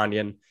Robert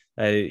Tonyan.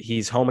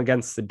 He's home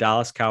against the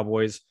Dallas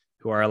Cowboys,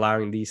 who are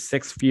allowing the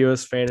 6th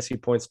fewest fantasy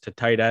points to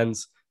tight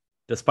ends.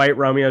 Despite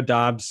Romeo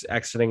Doubs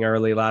exiting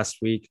early last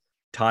week,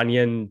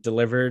 Tonyan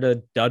delivered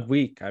a dud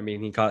week. I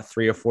mean, he caught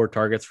 3 or 4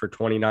 targets for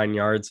 29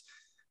 yards.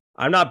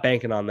 I'm not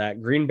banking on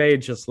that. Green Bay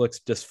just looks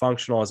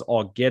dysfunctional as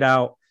all get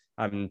out.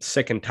 I'm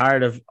sick and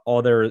tired of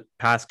all their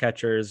pass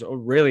catchers,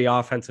 really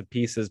offensive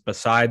pieces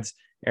besides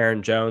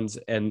Aaron Jones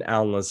and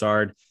Allen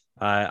Lazard.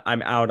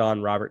 I'm out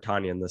on Robert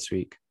Tonyan this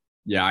week.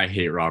 Yeah, I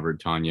hate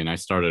Robert Tonyan. I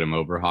started him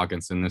over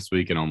Hockenson this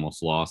week and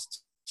almost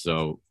lost.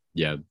 So,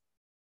 yeah,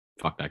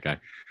 fuck that guy.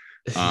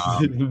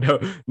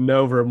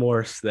 No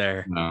remorse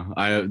there. No,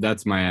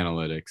 that's my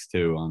analytics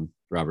too on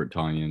Robert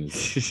Tonyan.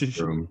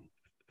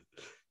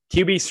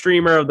 QB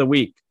streamer of the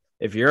week.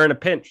 If you're in a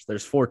pinch,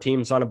 there's 4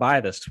 teams on a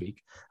bye this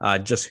week.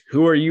 Just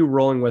who are you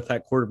rolling with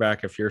at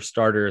quarterback if your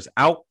starter is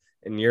out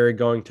and you're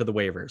going to the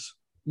waivers?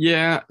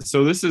 Yeah,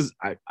 so this is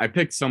I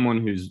picked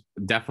someone who's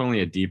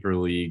definitely a deeper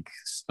league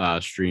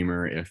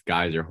streamer if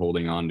guys are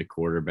holding on to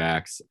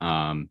quarterbacks.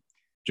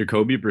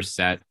 Jacoby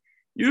Brissett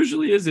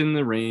usually is in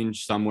the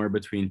range somewhere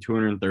between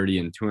 230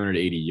 and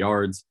 280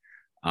 yards.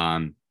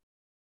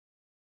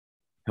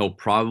 He'll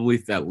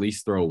probably at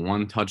least throw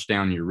 1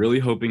 touchdown. You're really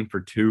hoping for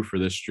 2 for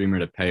this streamer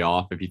to pay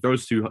off. If he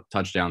throws 2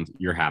 touchdowns,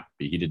 you're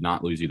happy. He did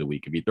not lose you the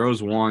week. If he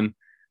throws 1,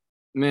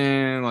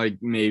 man, like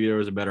maybe there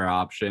was a better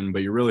option,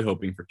 but you're really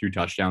hoping for 2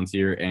 touchdowns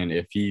here. And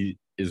if he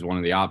is one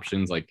of the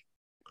options, like,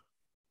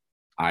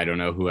 I don't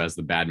know who has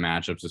the bad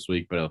matchups this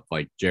week, but if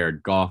like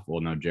Jared Goff,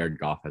 well, no, Jared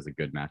Goff has a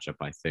good matchup,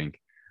 I think.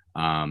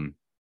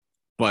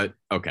 But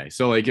okay,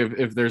 so like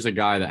if there's a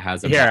guy that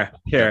has a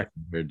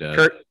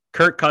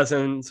Kirk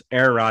Cousins,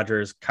 Aaron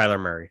Rodgers, Kyler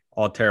Murray,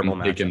 all terrible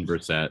matchups. Taking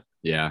Brissett,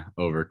 yeah,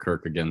 over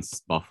Kirk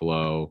against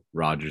Buffalo,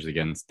 Rodgers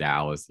against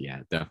Dallas, yeah,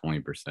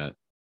 definitely Brissett.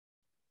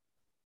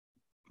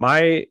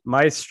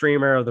 My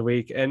streamer of the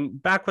week,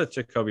 and back with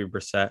Jacoby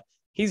Brissett,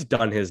 he's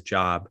done his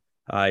job.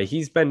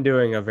 He's been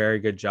doing a very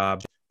good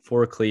job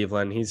for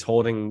Cleveland. He's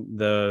holding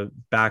the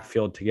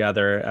backfield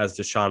together as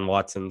Deshaun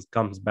Watson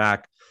comes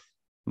back.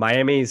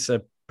 Miami's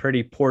a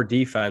pretty poor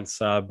defense,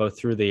 both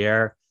through the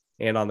air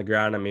and on the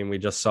ground. I mean, we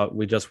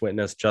just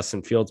witnessed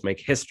Justin Fields make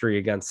history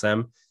against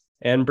them.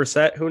 And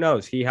Brissett, who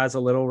knows? He has a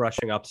little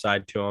rushing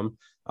upside to him.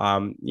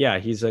 Yeah,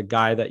 he's a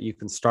guy that you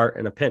can start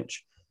in a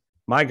pinch.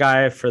 My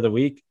guy for the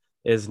week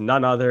is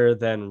none other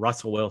than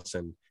Russell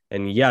Wilson.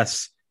 And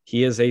yes,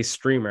 he is a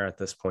streamer at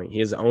this point.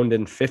 He is owned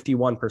in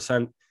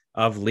 51%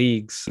 of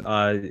leagues in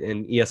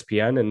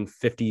ESPN and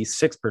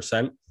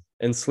 56%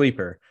 in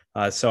Sleeper.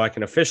 So I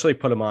can officially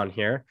put him on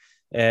here.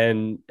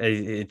 And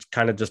it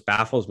kind of just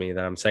baffles me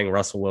that I'm saying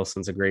Russell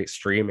Wilson's a great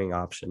streaming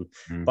option.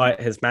 Mm-hmm. But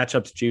his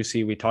matchup's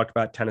juicy. We talked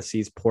about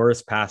Tennessee's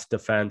poorest pass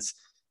defense.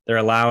 They're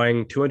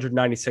allowing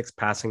 296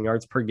 passing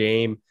yards per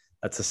game.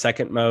 That's the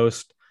second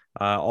most.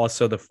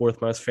 Also, the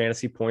fourth most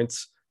fantasy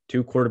points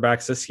to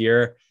quarterbacks this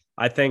year.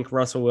 I think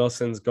Russell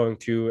Wilson's going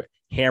to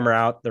hammer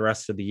out the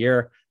rest of the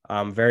year.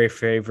 Very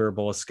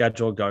favorable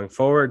schedule going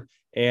forward,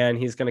 and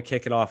he's going to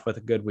kick it off with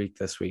a good week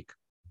this week.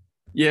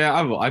 Yeah,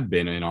 I've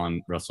been in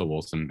on Russell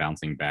Wilson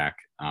bouncing back.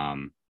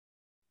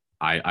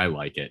 I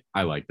like it.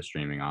 I like the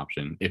streaming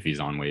option if he's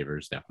on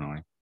waivers,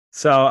 definitely.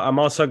 So I'm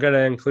also going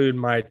to include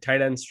my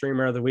tight end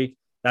streamer of the week.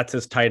 That's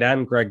his tight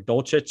end, Greg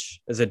Dulcich.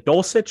 Is it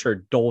Dulcich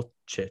or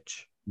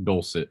Dulcich?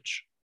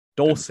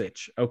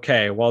 Dulcich.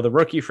 Okay. Well, the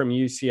rookie from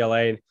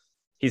UCLA,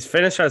 he's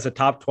finished as a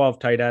top 12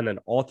 tight end in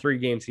all 3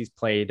 games he's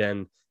played,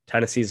 and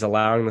Tennessee's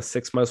allowing the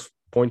 6th most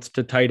points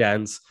to tight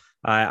ends.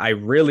 I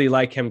really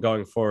like him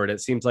going forward.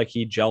 It seems like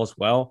he gels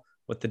well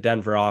with the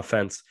Denver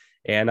offense,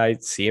 and I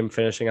see him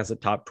finishing as a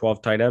top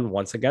 12 tight end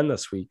once again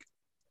this week.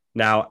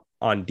 Now,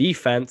 on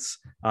defense,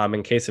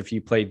 in case if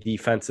you play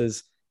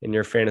defenses in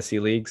your fantasy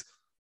leagues,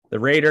 the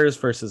Raiders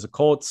versus the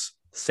Colts,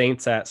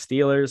 Saints at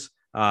Steelers,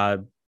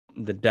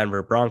 the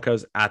Denver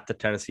Broncos at the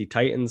Tennessee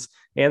Titans,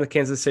 and the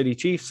Kansas City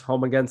Chiefs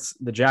home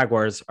against the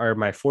Jaguars are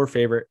my 4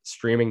 favorite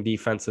streaming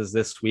defenses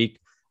this week.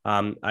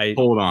 Hold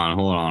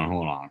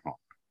on.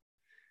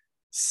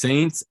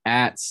 Saints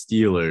at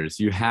Steelers.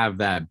 You have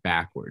that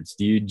backwards.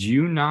 Did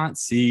you not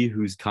see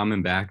who's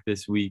coming back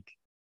this week?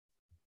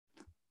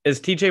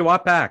 Is TJ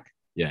Watt back?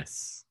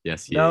 Yes, he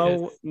is.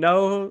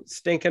 No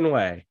stinking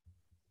way.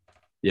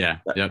 Yeah,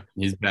 yep,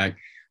 he's back.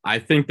 I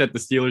think that the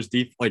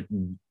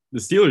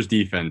Steelers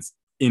defense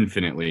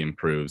infinitely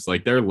improves.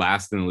 Like, they're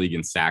last in the league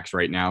in sacks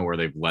right now, where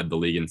they've led the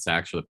league in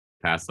sacks for the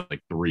past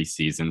 3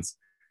 seasons.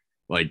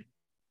 Like,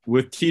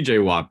 with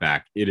TJ Watt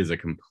back, it is a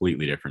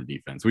completely different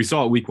defense. We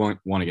saw it week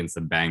one against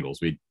the Bengals.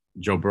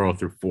 Joe Burrow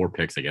threw 4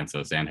 picks against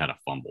us and had a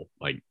fumble.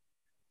 Like,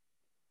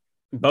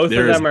 both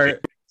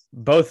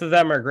of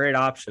them are great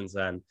options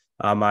then.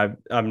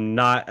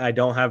 I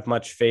don't have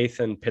much faith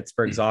in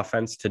Pittsburgh's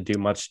offense to do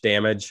much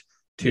damage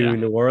to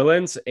New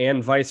Orleans,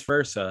 and vice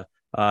versa.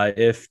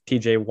 If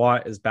TJ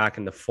Watt is back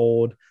in the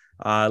fold,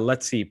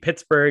 let's see.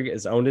 Pittsburgh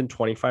is owned in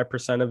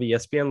 25% of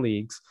ESPN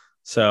leagues,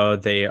 so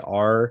they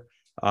are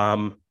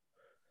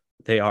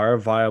a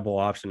viable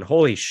option.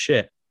 Holy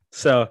shit.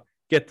 So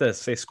get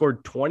this. They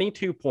scored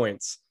 22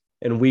 points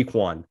in week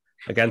 1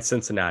 against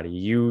Cincinnati.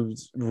 You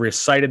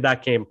recited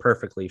that game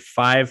perfectly.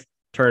 5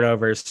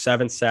 turnovers,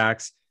 7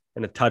 sacks,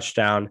 and a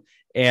touchdown.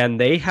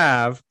 And they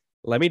have,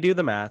 let me do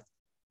the math.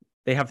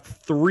 They have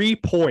 3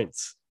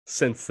 points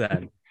since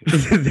then.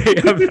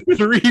 They have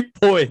 3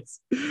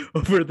 points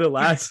over the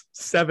last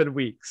 7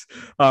 weeks,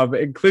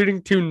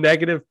 including 2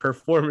 negative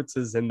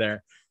performances in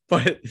there.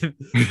 But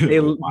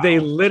they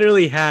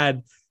literally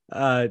had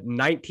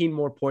 19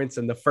 more points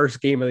in the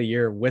first game of the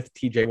year with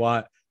TJ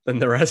Watt than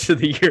the rest of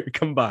the year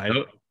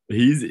combined.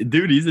 He's a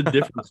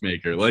difference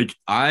maker. Like,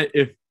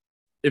 if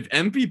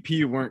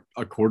MVP weren't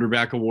a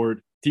quarterback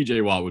award,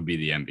 TJ Watt would be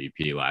the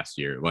MVP last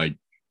year. Like,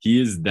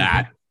 he is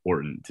that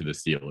important to the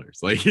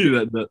Steelers. Like,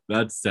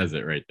 that says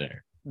it right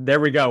there. There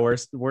we go.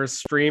 We're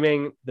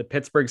streaming the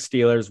Pittsburgh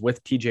Steelers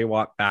with TJ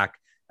Watt back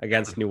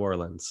against New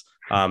Orleans.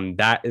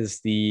 That is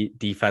the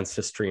defense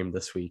to stream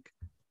this week.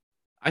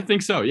 I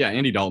think so. Yeah,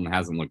 Andy Dalton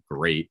hasn't looked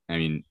great. I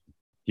mean,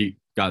 he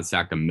got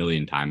sacked a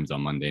million times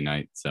on Monday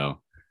night, so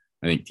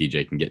I think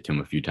TJ can get to him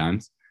a few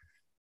times.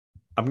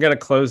 I'm going to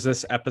close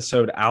this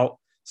episode out.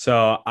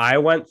 So I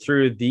went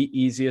through the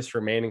easiest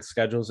remaining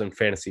schedules in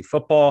fantasy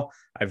football.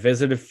 I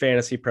visited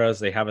Fantasy Pros.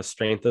 They have a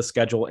strength of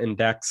schedule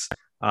index.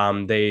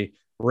 They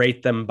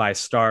rate them by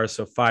stars.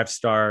 So 5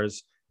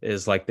 stars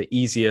is like the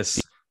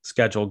easiest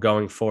schedule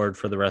going forward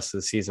for the rest of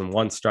the season,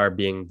 1 star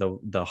being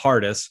the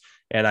hardest.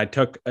 And I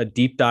took a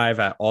deep dive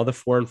at all the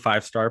 4 and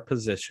 5 star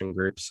position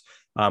groups.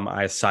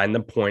 I assigned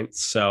them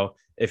points. So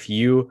if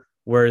you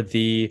were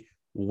the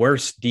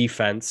worst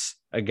defense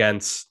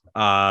against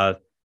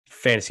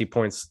fantasy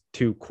points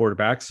to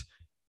quarterbacks,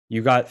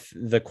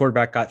 the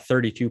quarterback got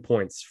 32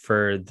 points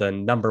for the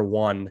number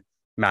 1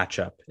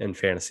 matchup in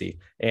fantasy.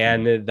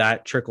 And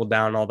that trickled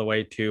down all the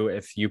way to,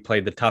 if you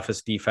played the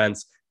toughest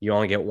defense, you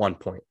only get 1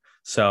 point.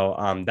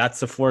 So that's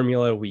the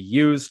formula we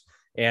used.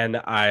 And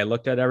I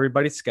looked at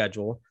everybody's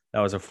schedule.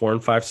 That was a 4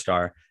 and 5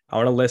 star. I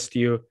want to list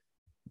you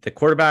the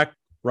quarterback,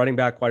 running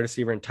back, wide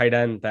receiver, and tight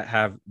end that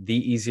have the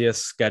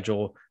easiest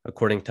schedule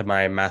according to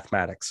my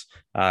mathematics.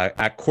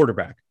 At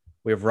quarterback,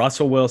 we have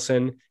Russell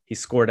Wilson. He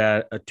scored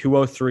at a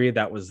 203.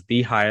 That was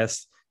the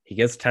highest. He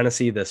gets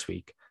Tennessee this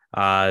week.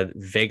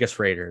 Vegas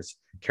Raiders,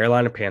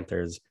 Carolina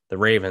Panthers, the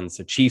Ravens,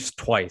 the Chiefs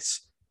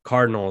twice,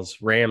 Cardinals,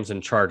 Rams,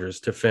 and Chargers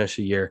to finish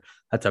the year.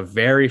 That's a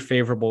very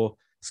favorable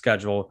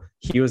schedule.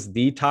 He was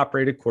the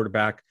top-rated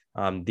quarterback,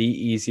 the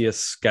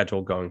easiest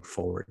schedule going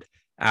forward.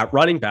 At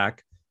running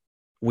back,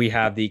 we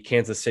have the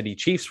Kansas City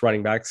Chiefs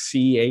running backs,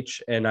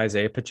 CEH and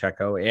Isaiah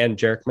Pacheco, and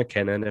Jerick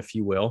McKinnon, if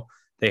you will.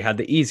 They had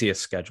the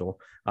easiest schedule.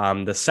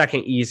 The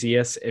second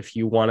easiest, if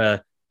you want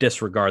to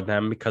disregard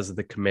them because of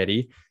the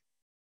committee,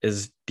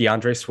 is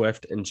DeAndre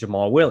Swift and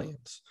Jamal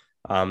Williams.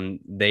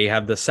 They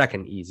have the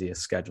second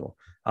easiest schedule.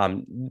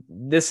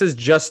 This is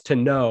just to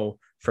know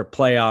for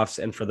playoffs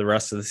and for the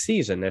rest of the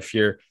season.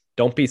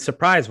 Don't be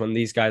surprised when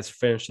these guys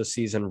finish the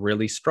season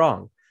really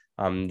strong.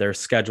 Their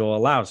schedule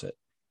allows it.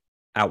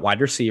 At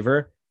wide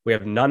receiver, we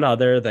have none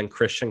other than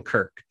Christian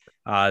Kirk.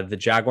 The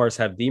Jaguars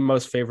have the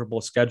most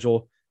favorable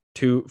schedule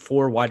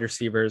for wide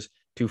receivers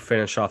to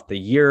finish off the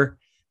year.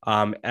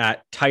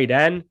 At tight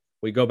end,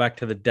 we go back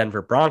to the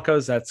Denver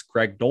Broncos. That's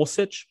Greg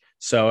Dulcich.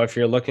 So if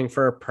you're looking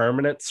for a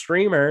permanent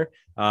streamer,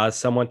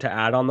 someone to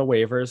add on the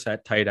waivers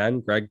at tight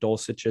end, Greg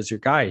Dulcich is your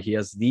guy. He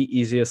has the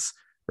easiest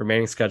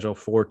remaining schedule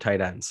for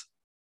tight ends.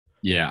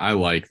 Yeah, I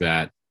like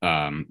that.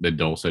 The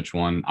Dulcich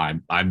one.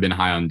 I've been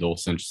high on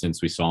Dulcich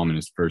since we saw him in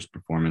his first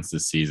performance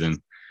this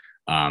season.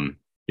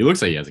 He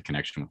looks like he has a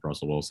connection with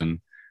Russell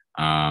Wilson.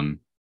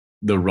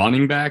 The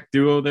running back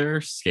duo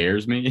there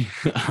scares me.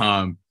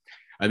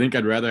 I think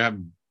I'd rather have.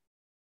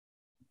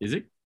 Is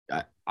it?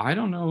 I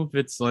don't know if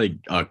it's like.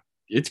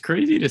 It's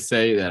crazy to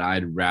say that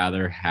I'd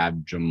rather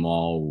have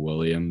Jamal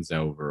Williams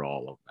over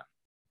all of them.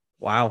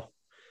 Wow.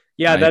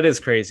 Yeah, that is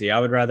crazy. I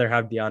would rather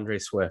have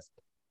DeAndre Swift.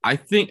 I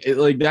think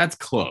that's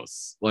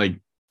close. Like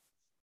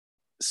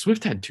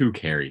Swift had 2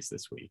 carries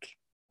this week.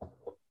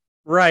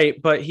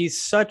 Right, but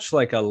he's such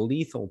like a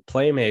lethal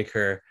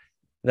playmaker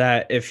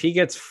that if he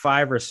gets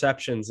 5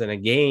 receptions in a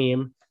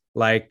game,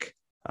 like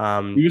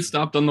he was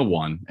stopped on the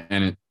 1,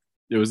 and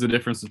it was the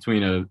difference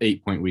between a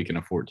 8-point week and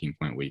a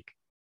 14-point week.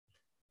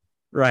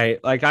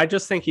 Right. Like, I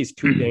just think he's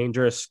too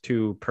dangerous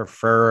to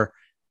prefer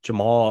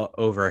Jamal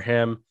over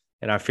him.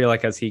 And I feel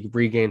like as he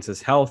regains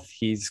his health,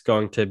 he's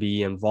going to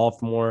be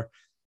involved more.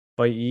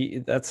 But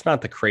that's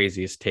not the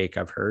craziest take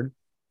I've heard.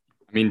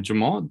 I mean,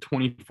 Jamal had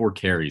 24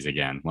 carries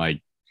again.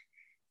 Like,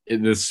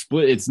 the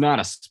split, it's not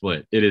a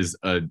split. It is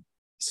a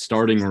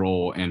starting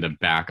role and a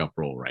backup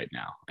role right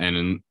now.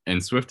 And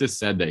Swift has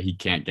said that he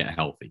can't get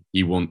healthy.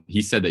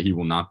 He said that he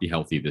will not be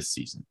healthy this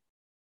season,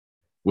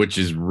 which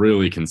is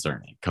really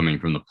concerning coming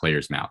from the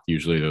player's mouth.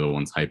 Usually they're the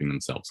ones hyping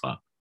themselves up.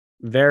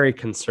 Very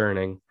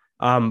concerning.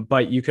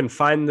 But you can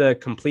find the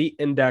complete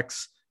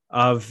index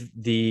of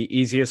the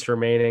easiest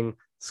remaining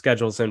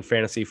schedules in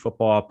fantasy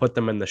football. I'll put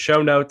them in the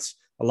show notes,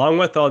 along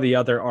with all the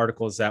other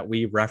articles that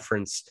we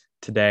referenced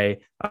today.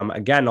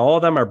 Again, all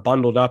of them are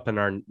bundled up in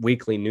our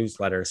weekly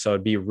newsletter. So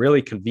it'd be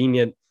really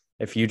convenient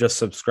if you just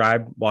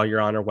subscribe while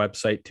you're on our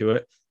website to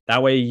it.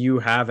 That way you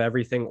have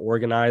everything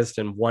organized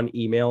in one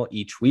email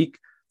each week.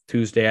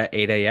 Tuesday at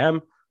 8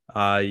 a.m.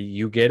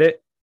 You get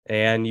it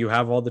and you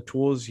have all the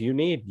tools you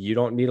need. You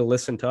don't need to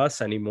listen to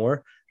us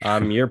anymore.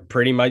 You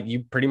pretty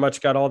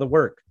much got all the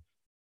work.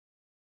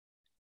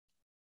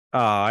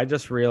 I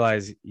just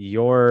realized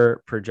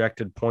your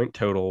projected point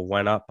total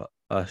went up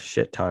a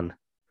shit ton.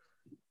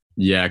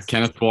 Yeah,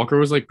 Kenneth Walker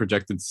was like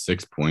projected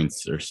 6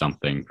 points or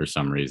something for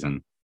some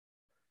reason.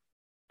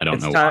 I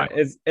don't know why.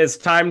 It's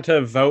time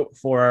to vote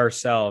for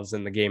ourselves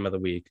in the game of the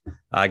week.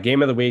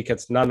 Game of the week,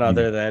 it's none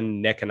other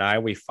than Nick and I.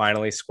 We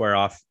finally square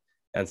off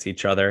against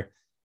each other.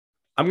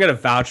 I'm going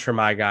to vouch for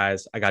my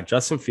guys. I got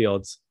Justin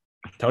Fields,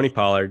 Tony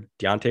Pollard,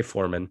 Deontay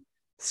Foreman,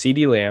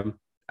 CeeDee Lamb,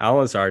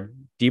 Alan Lazard,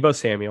 Deebo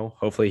Samuel.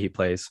 Hopefully he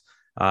plays.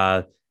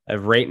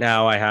 Right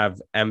now I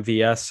have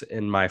MVS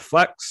in my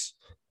flex.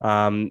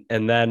 And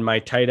then my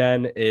tight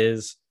end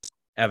is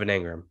Evan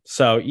Ingram.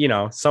 So,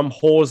 some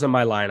holes in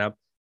my lineup,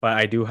 but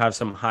I do have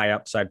some high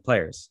upside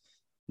players.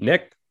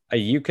 Nick,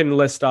 you can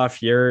list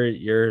off your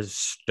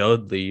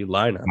studly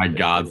lineup. My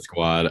God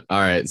squad. All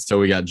right. So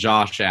we got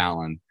Josh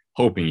Allen,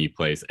 hoping he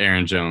plays.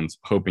 Aaron Jones,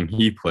 hoping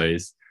he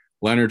plays.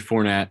 Leonard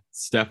Fournette,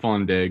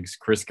 Stephon Diggs,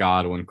 Chris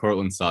Godwin,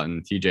 Cortland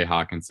Sutton, TJ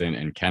Hawkinson,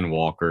 and Ken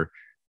Walker.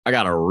 I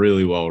got a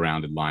really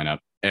well-rounded lineup.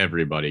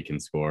 Everybody can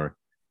score.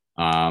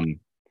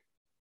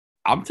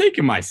 I'm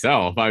taking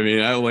myself. I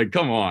mean,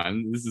 come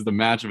on. This is the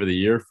matchup of the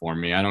year for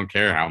me. I don't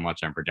care how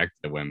much I'm projected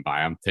to win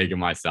by. I'm taking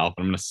myself,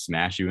 and I'm going to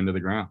smash you into the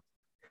ground.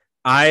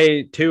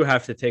 I, too,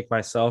 have to take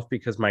myself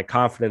because my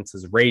confidence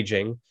is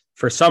raging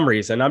for some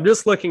reason. I'm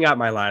just looking at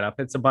my lineup.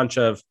 It's a bunch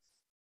of,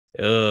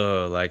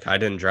 I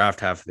didn't draft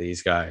half of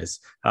these guys.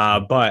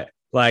 But,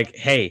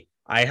 hey,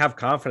 I have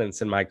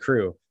confidence in my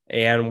crew,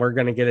 and we're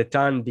going to get it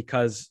done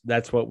because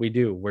that's what we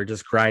do. We're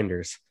just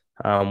grinders.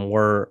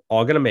 We're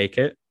all going to make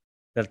it.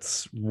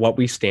 That's what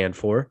we stand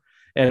for.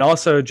 And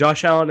also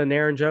Josh Allen and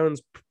Aaron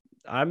Jones,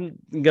 I'm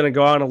going to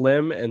go on a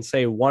limb and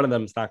say one of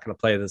them is not going to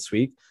play this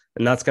week,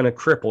 and that's going to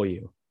cripple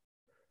you.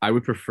 I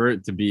would prefer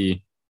it to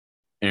be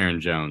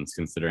Aaron Jones,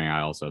 considering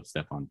I also have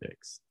Stephon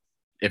Diggs,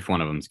 if one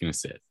of them is going to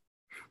sit.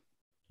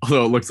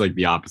 Although it looks like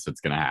the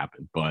opposite's going to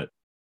happen, but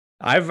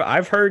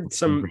I've heard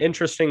some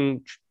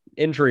interesting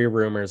injury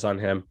rumors on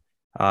him.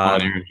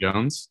 On Aaron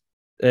Jones?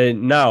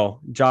 No,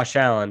 Josh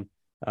Allen.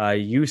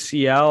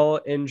 UCL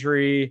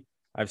injury.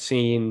 I've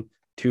seen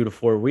 2 to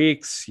 4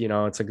 weeks.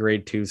 It's a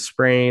grade 2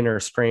 sprain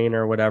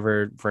or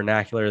whatever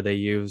vernacular they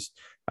use.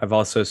 I've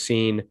also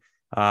seen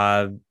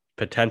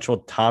potential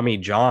Tommy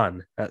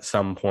John at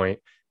some point.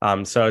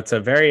 So it's a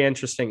very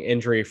interesting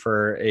injury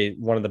for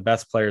one of the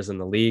best players in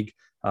the league,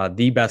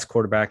 the best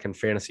quarterback in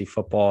fantasy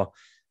football.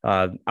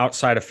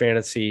 Outside of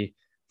fantasy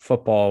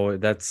football,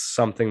 that's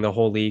something the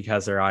whole league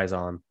has their eyes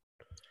on.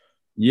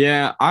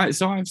 Yeah, I've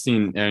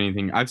seen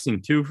anything. I've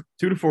seen 2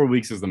 to 4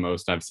 weeks is the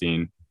most I've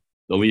seen.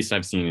 The least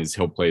I've seen is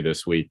he'll play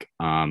this week.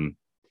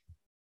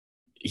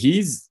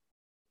 He's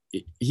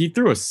he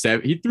threw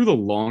the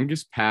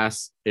longest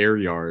pass air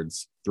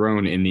yards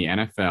thrown in the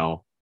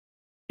NFL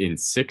in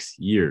 6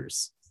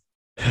 years.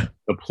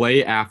 The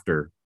play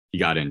after he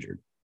got injured.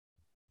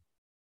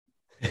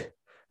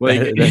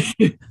 Like,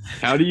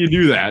 how do you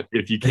do that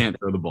if you can't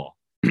throw the ball?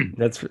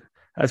 That's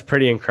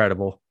pretty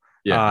incredible.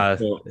 Yeah,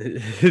 so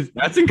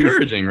that's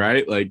encouraging,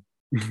 right? Like,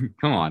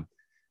 come on.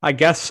 I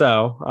guess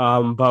so,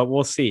 but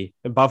we'll see.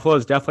 Buffalo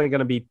is definitely going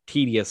to be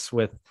tedious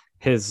with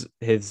his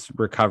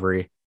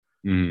recovery.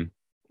 I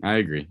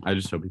agree. I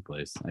just hope he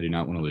plays. I do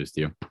not want to lose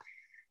to you.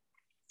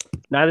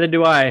 Neither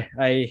do I.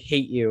 I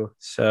hate you,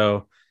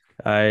 so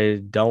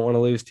I don't want to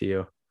lose to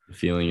you. The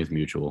feeling is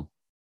mutual.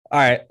 All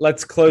right,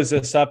 let's close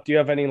this up. Do you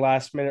have any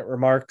last minute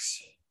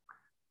remarks?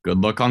 Good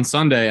luck on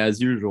Sunday,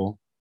 as usual.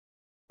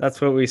 That's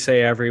what we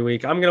say every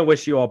week. I'm going to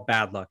wish you all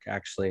bad luck,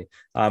 actually.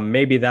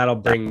 Maybe that'll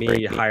bring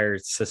me higher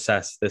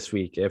success this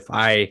week if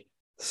I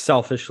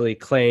selfishly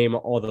claim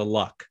all the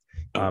luck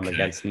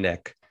against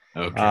Nick.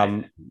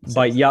 Okay.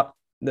 But yep,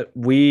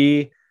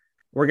 we're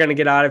going to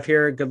get out of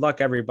here. Good luck,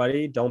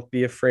 everybody. Don't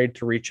be afraid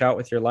to reach out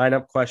with your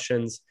lineup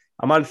questions.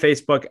 I'm on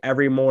Facebook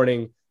every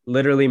morning.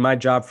 Literally, my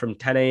job from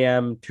 10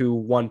 a.m. to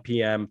 1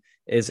 p.m.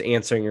 is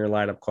answering your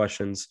lineup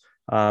questions.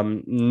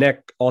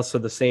 Nick, also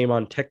the same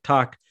on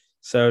TikTok.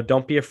 So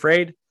don't be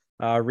afraid.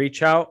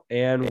 Reach out,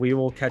 and we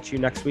will catch you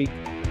next week.